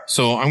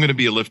 so I'm going to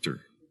be a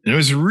lifter. And it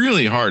was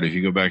really hard if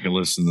you go back and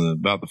listen to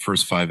about the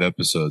first 5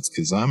 episodes,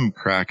 because I'm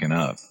cracking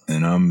up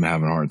and I'm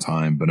having a hard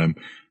time, but I'm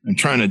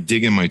trying to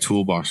dig in my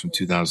toolbox from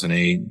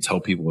 2008 and tell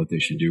people what they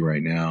should do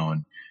right now.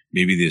 And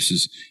maybe this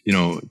is,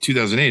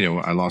 2008,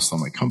 I lost all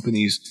my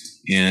companies,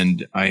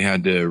 and I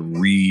had to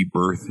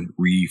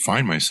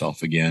refine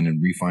myself again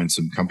and refine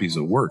some companies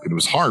that work. And it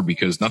was hard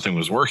because nothing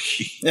was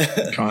working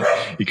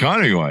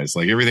economy wise.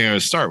 Like everything I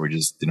would start would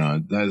just,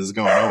 that is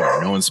going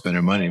nowhere. No one's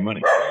spending money.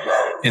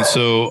 And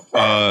so,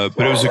 but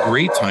it was a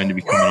great time to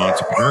become an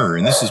entrepreneur.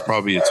 And this is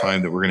probably a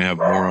time that we're going to have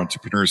more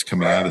entrepreneurs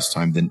coming out of this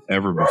time than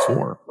ever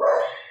before.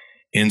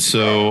 And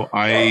so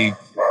that's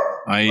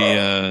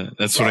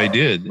what I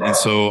did. And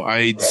so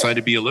I decided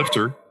to be a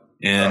lifter.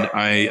 And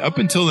up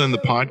until then, the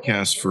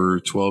podcast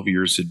for 11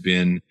 years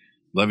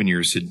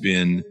had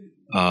been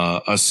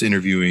us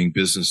interviewing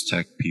business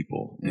tech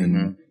people.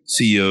 And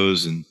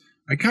CEOs, and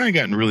I kind of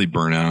gotten really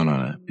burnt out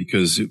on it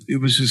because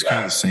it was just kind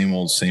of the same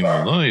old.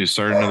 Oh, you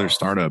start another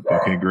startup.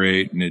 Okay,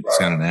 great. And it's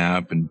got an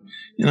app, and,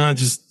 it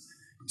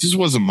just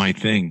wasn't my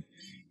thing.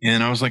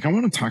 And I was like, I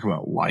want to talk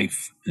about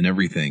life and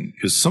everything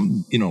because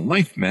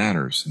life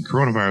matters. And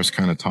coronavirus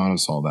kind of taught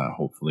us all that,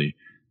 hopefully,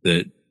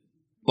 that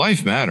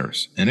life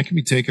matters and it can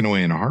be taken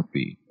away in a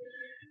heartbeat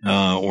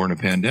or in a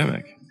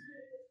pandemic.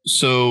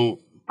 So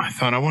I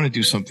thought I want to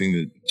do something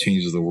that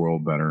changes the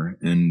world better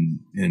and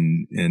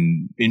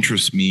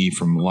interests me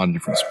from a lot of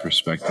different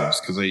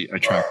perspectives because I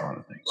track a lot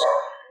of things.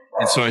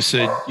 And so I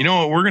said, you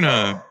know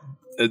what,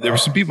 there were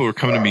some people who were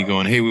coming to me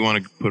going, hey, we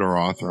want to put our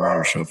author on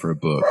our show for a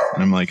book.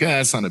 And I'm like,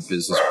 that's not a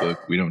business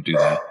book. We don't do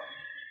that.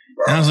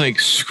 And I was like,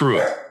 screw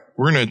it.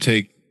 We're going to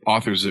take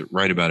authors that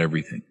write about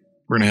everything.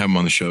 We're going to have them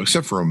on the show,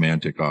 except for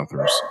romantic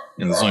authors.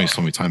 And there's only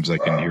so many times I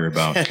can hear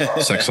about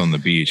sex on the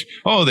beach.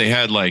 Oh, they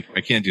had I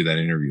can't do that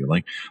interview.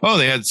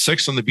 They had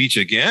sex on the beach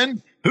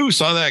again? Who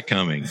saw that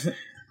coming?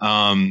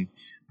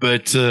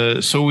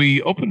 So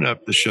we opened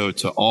up the show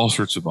to all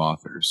sorts of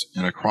authors,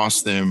 and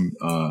across them,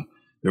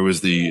 there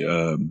was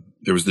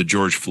the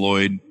George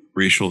Floyd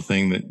racial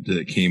thing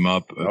that came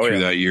up through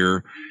that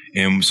year.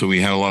 And so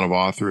we had a lot of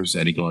authors,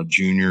 Eddie Glaude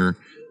Jr.,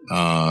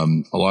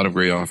 a lot of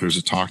great authors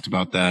that talked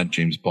about that.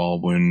 James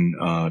Baldwin,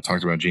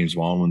 talked about James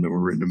Baldwin, that were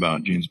written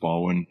about James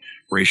Baldwin,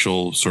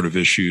 racial sort of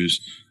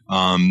issues.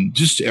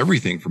 Just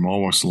everything from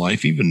all walks of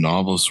life. Even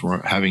novelists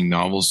having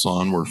novelists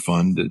on were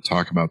fun to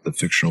talk about the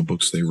fictional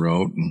books they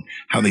wrote and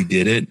how they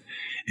did it.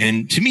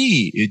 And to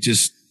me, it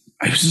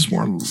was just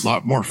a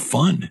lot more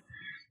fun.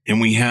 And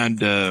we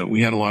had a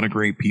lot of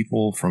great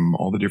people from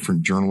all the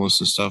different journalists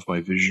and stuff. My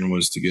vision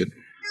was to get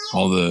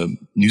all the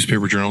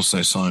newspaper journalists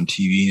I saw on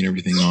TV and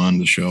everything on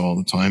the show all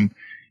the time.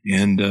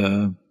 And,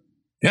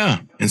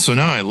 and so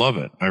now I love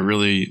it. I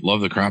really love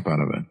the crap out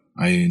of it.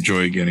 I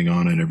enjoy getting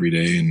on it every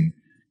day and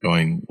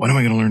going, what am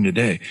I going to learn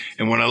today?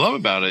 And what I love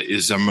about it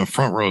is I'm a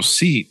front row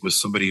seat with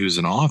somebody who's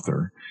an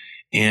author,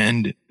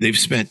 and they've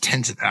spent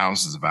tens of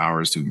thousands of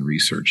hours doing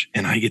research.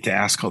 And I get to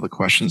ask all the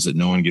questions that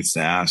no one gets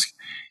to ask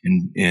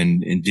and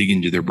dig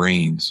into their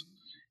brains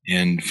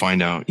and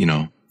find out,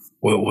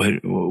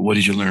 what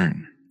did you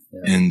learn?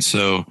 Yeah. And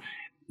so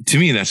to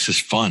me, that's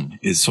just fun.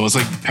 So it's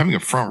like having a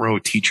front row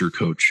teacher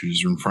coach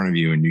who's in front of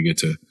you and you get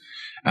to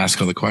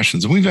ask all the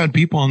questions. And we've had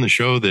people on the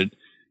show that,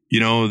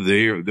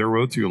 their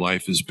road through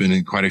life has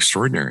been quite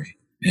extraordinary.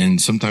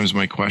 And sometimes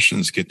my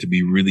questions get to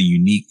be really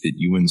unique that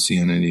you wouldn't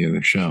see on any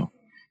other show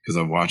because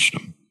I've watched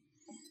them.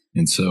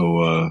 And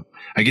so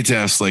I get to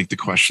ask the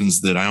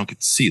questions that I don't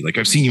get to see.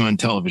 I've seen you on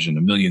television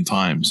a million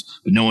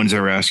times, but no one's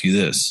ever asked you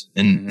this.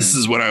 And this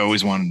is what I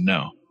always wanted to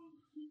know.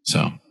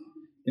 So.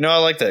 I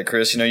like that,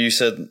 Chris. You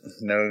said,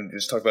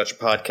 just talk about your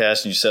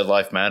podcast and you said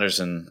life matters.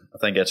 And I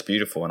think that's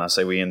beautiful. And I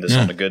say we end this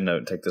on a good note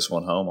and take this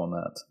one home on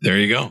that. There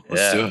you go.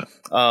 Let's do it.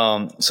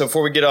 So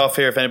before we get off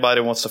here, if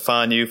anybody wants to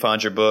find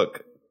your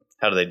book,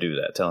 how do they do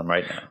that? Tell them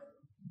right now.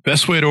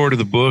 Best way to order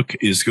the book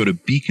is go to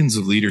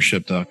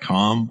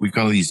beaconsofleadership.com. We've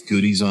got all these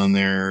goodies on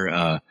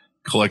there.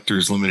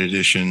 Collector's limited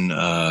edition,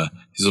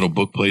 these little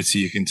book plates that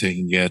you can take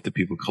and get that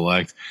people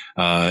collect,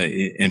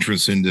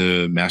 entrance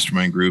into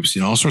mastermind groups,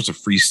 all sorts of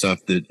free stuff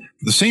that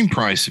for the same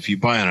price, if you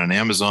buy it on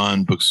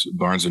Amazon, Books,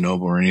 Barnes &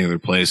 Noble, or any other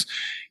place,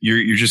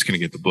 you're just going to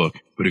get the book.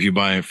 But if you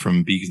buy it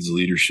from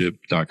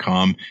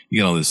beaconsofleadership.com,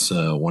 you get all this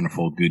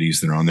wonderful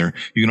goodies that are on there.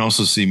 You can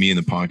also see me in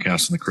the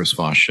podcast on the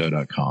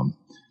chrisvossshow.com.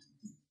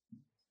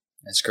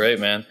 That's great,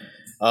 man.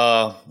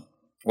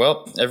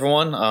 Well,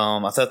 everyone,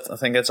 I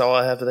think that's all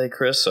I have today,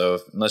 Chris. So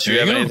unless you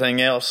have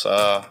anything else,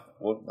 like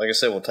I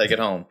said, we'll take it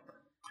home.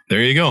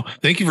 There you go.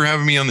 Thank you for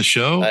having me on the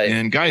show. Hey.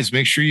 And guys,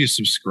 make sure you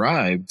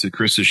subscribe to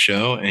Chris's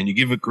show and you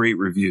give it great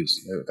reviews.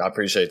 I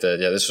appreciate that.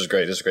 Yeah, this was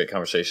great. This was a great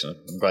conversation.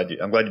 I'm glad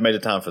you made the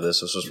time for this.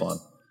 This was fun.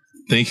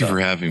 Thank you for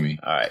having me.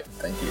 All right.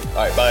 Thank you. All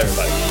right. Bye,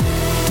 everybody.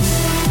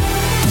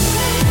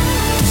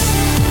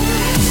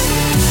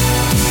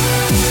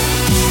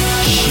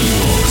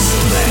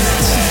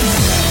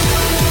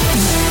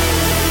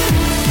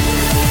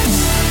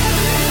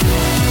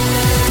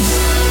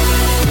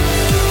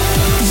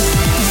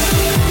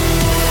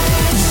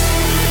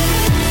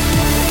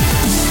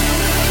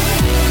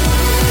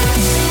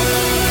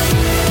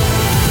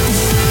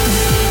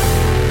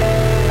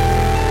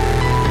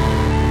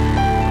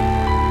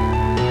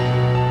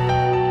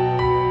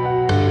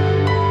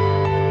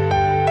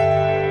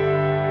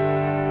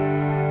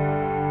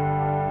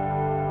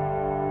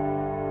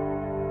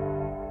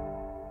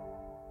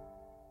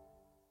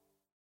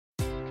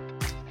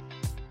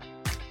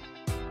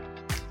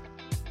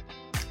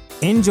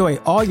 Enjoy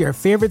all your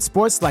favorite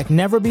sports like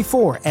never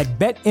before at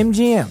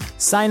BetMGM.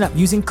 Sign up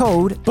using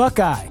code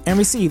Buckeye and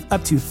receive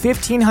up to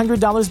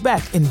 $1,500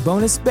 back in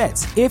bonus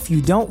bets if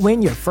you don't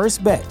win your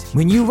first bet.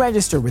 When you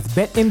register with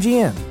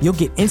BetMGM, you'll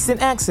get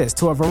instant access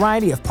to a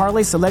variety of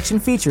parlay selection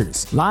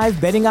features, live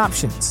betting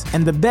options,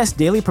 and the best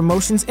daily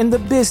promotions in the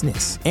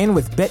business. And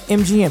with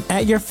BetMGM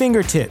at your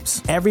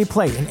fingertips, every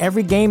play and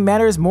every game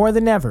matters more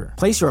than ever.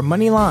 Place your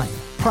money line,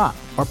 prop,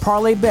 or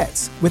parlay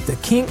bets with the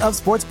king of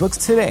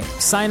sportsbooks today.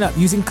 Sign up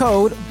using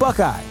code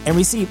Buckeye and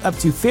receive up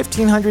to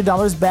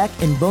 $1,500 back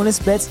in bonus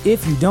bets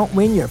if you don't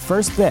win your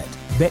first bet.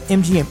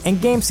 BetMGM and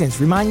GameSense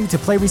remind you to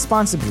play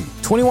responsibly.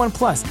 21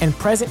 plus and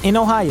present in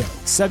Ohio,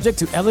 subject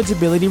to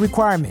eligibility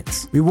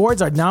requirements.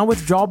 Rewards are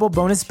non-withdrawable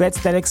bonus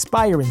bets that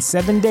expire in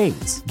 7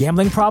 days.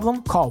 Gambling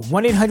problem? Call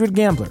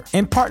 1-800-GAMBLER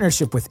in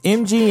partnership with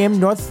MGM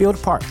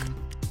Northfield Park.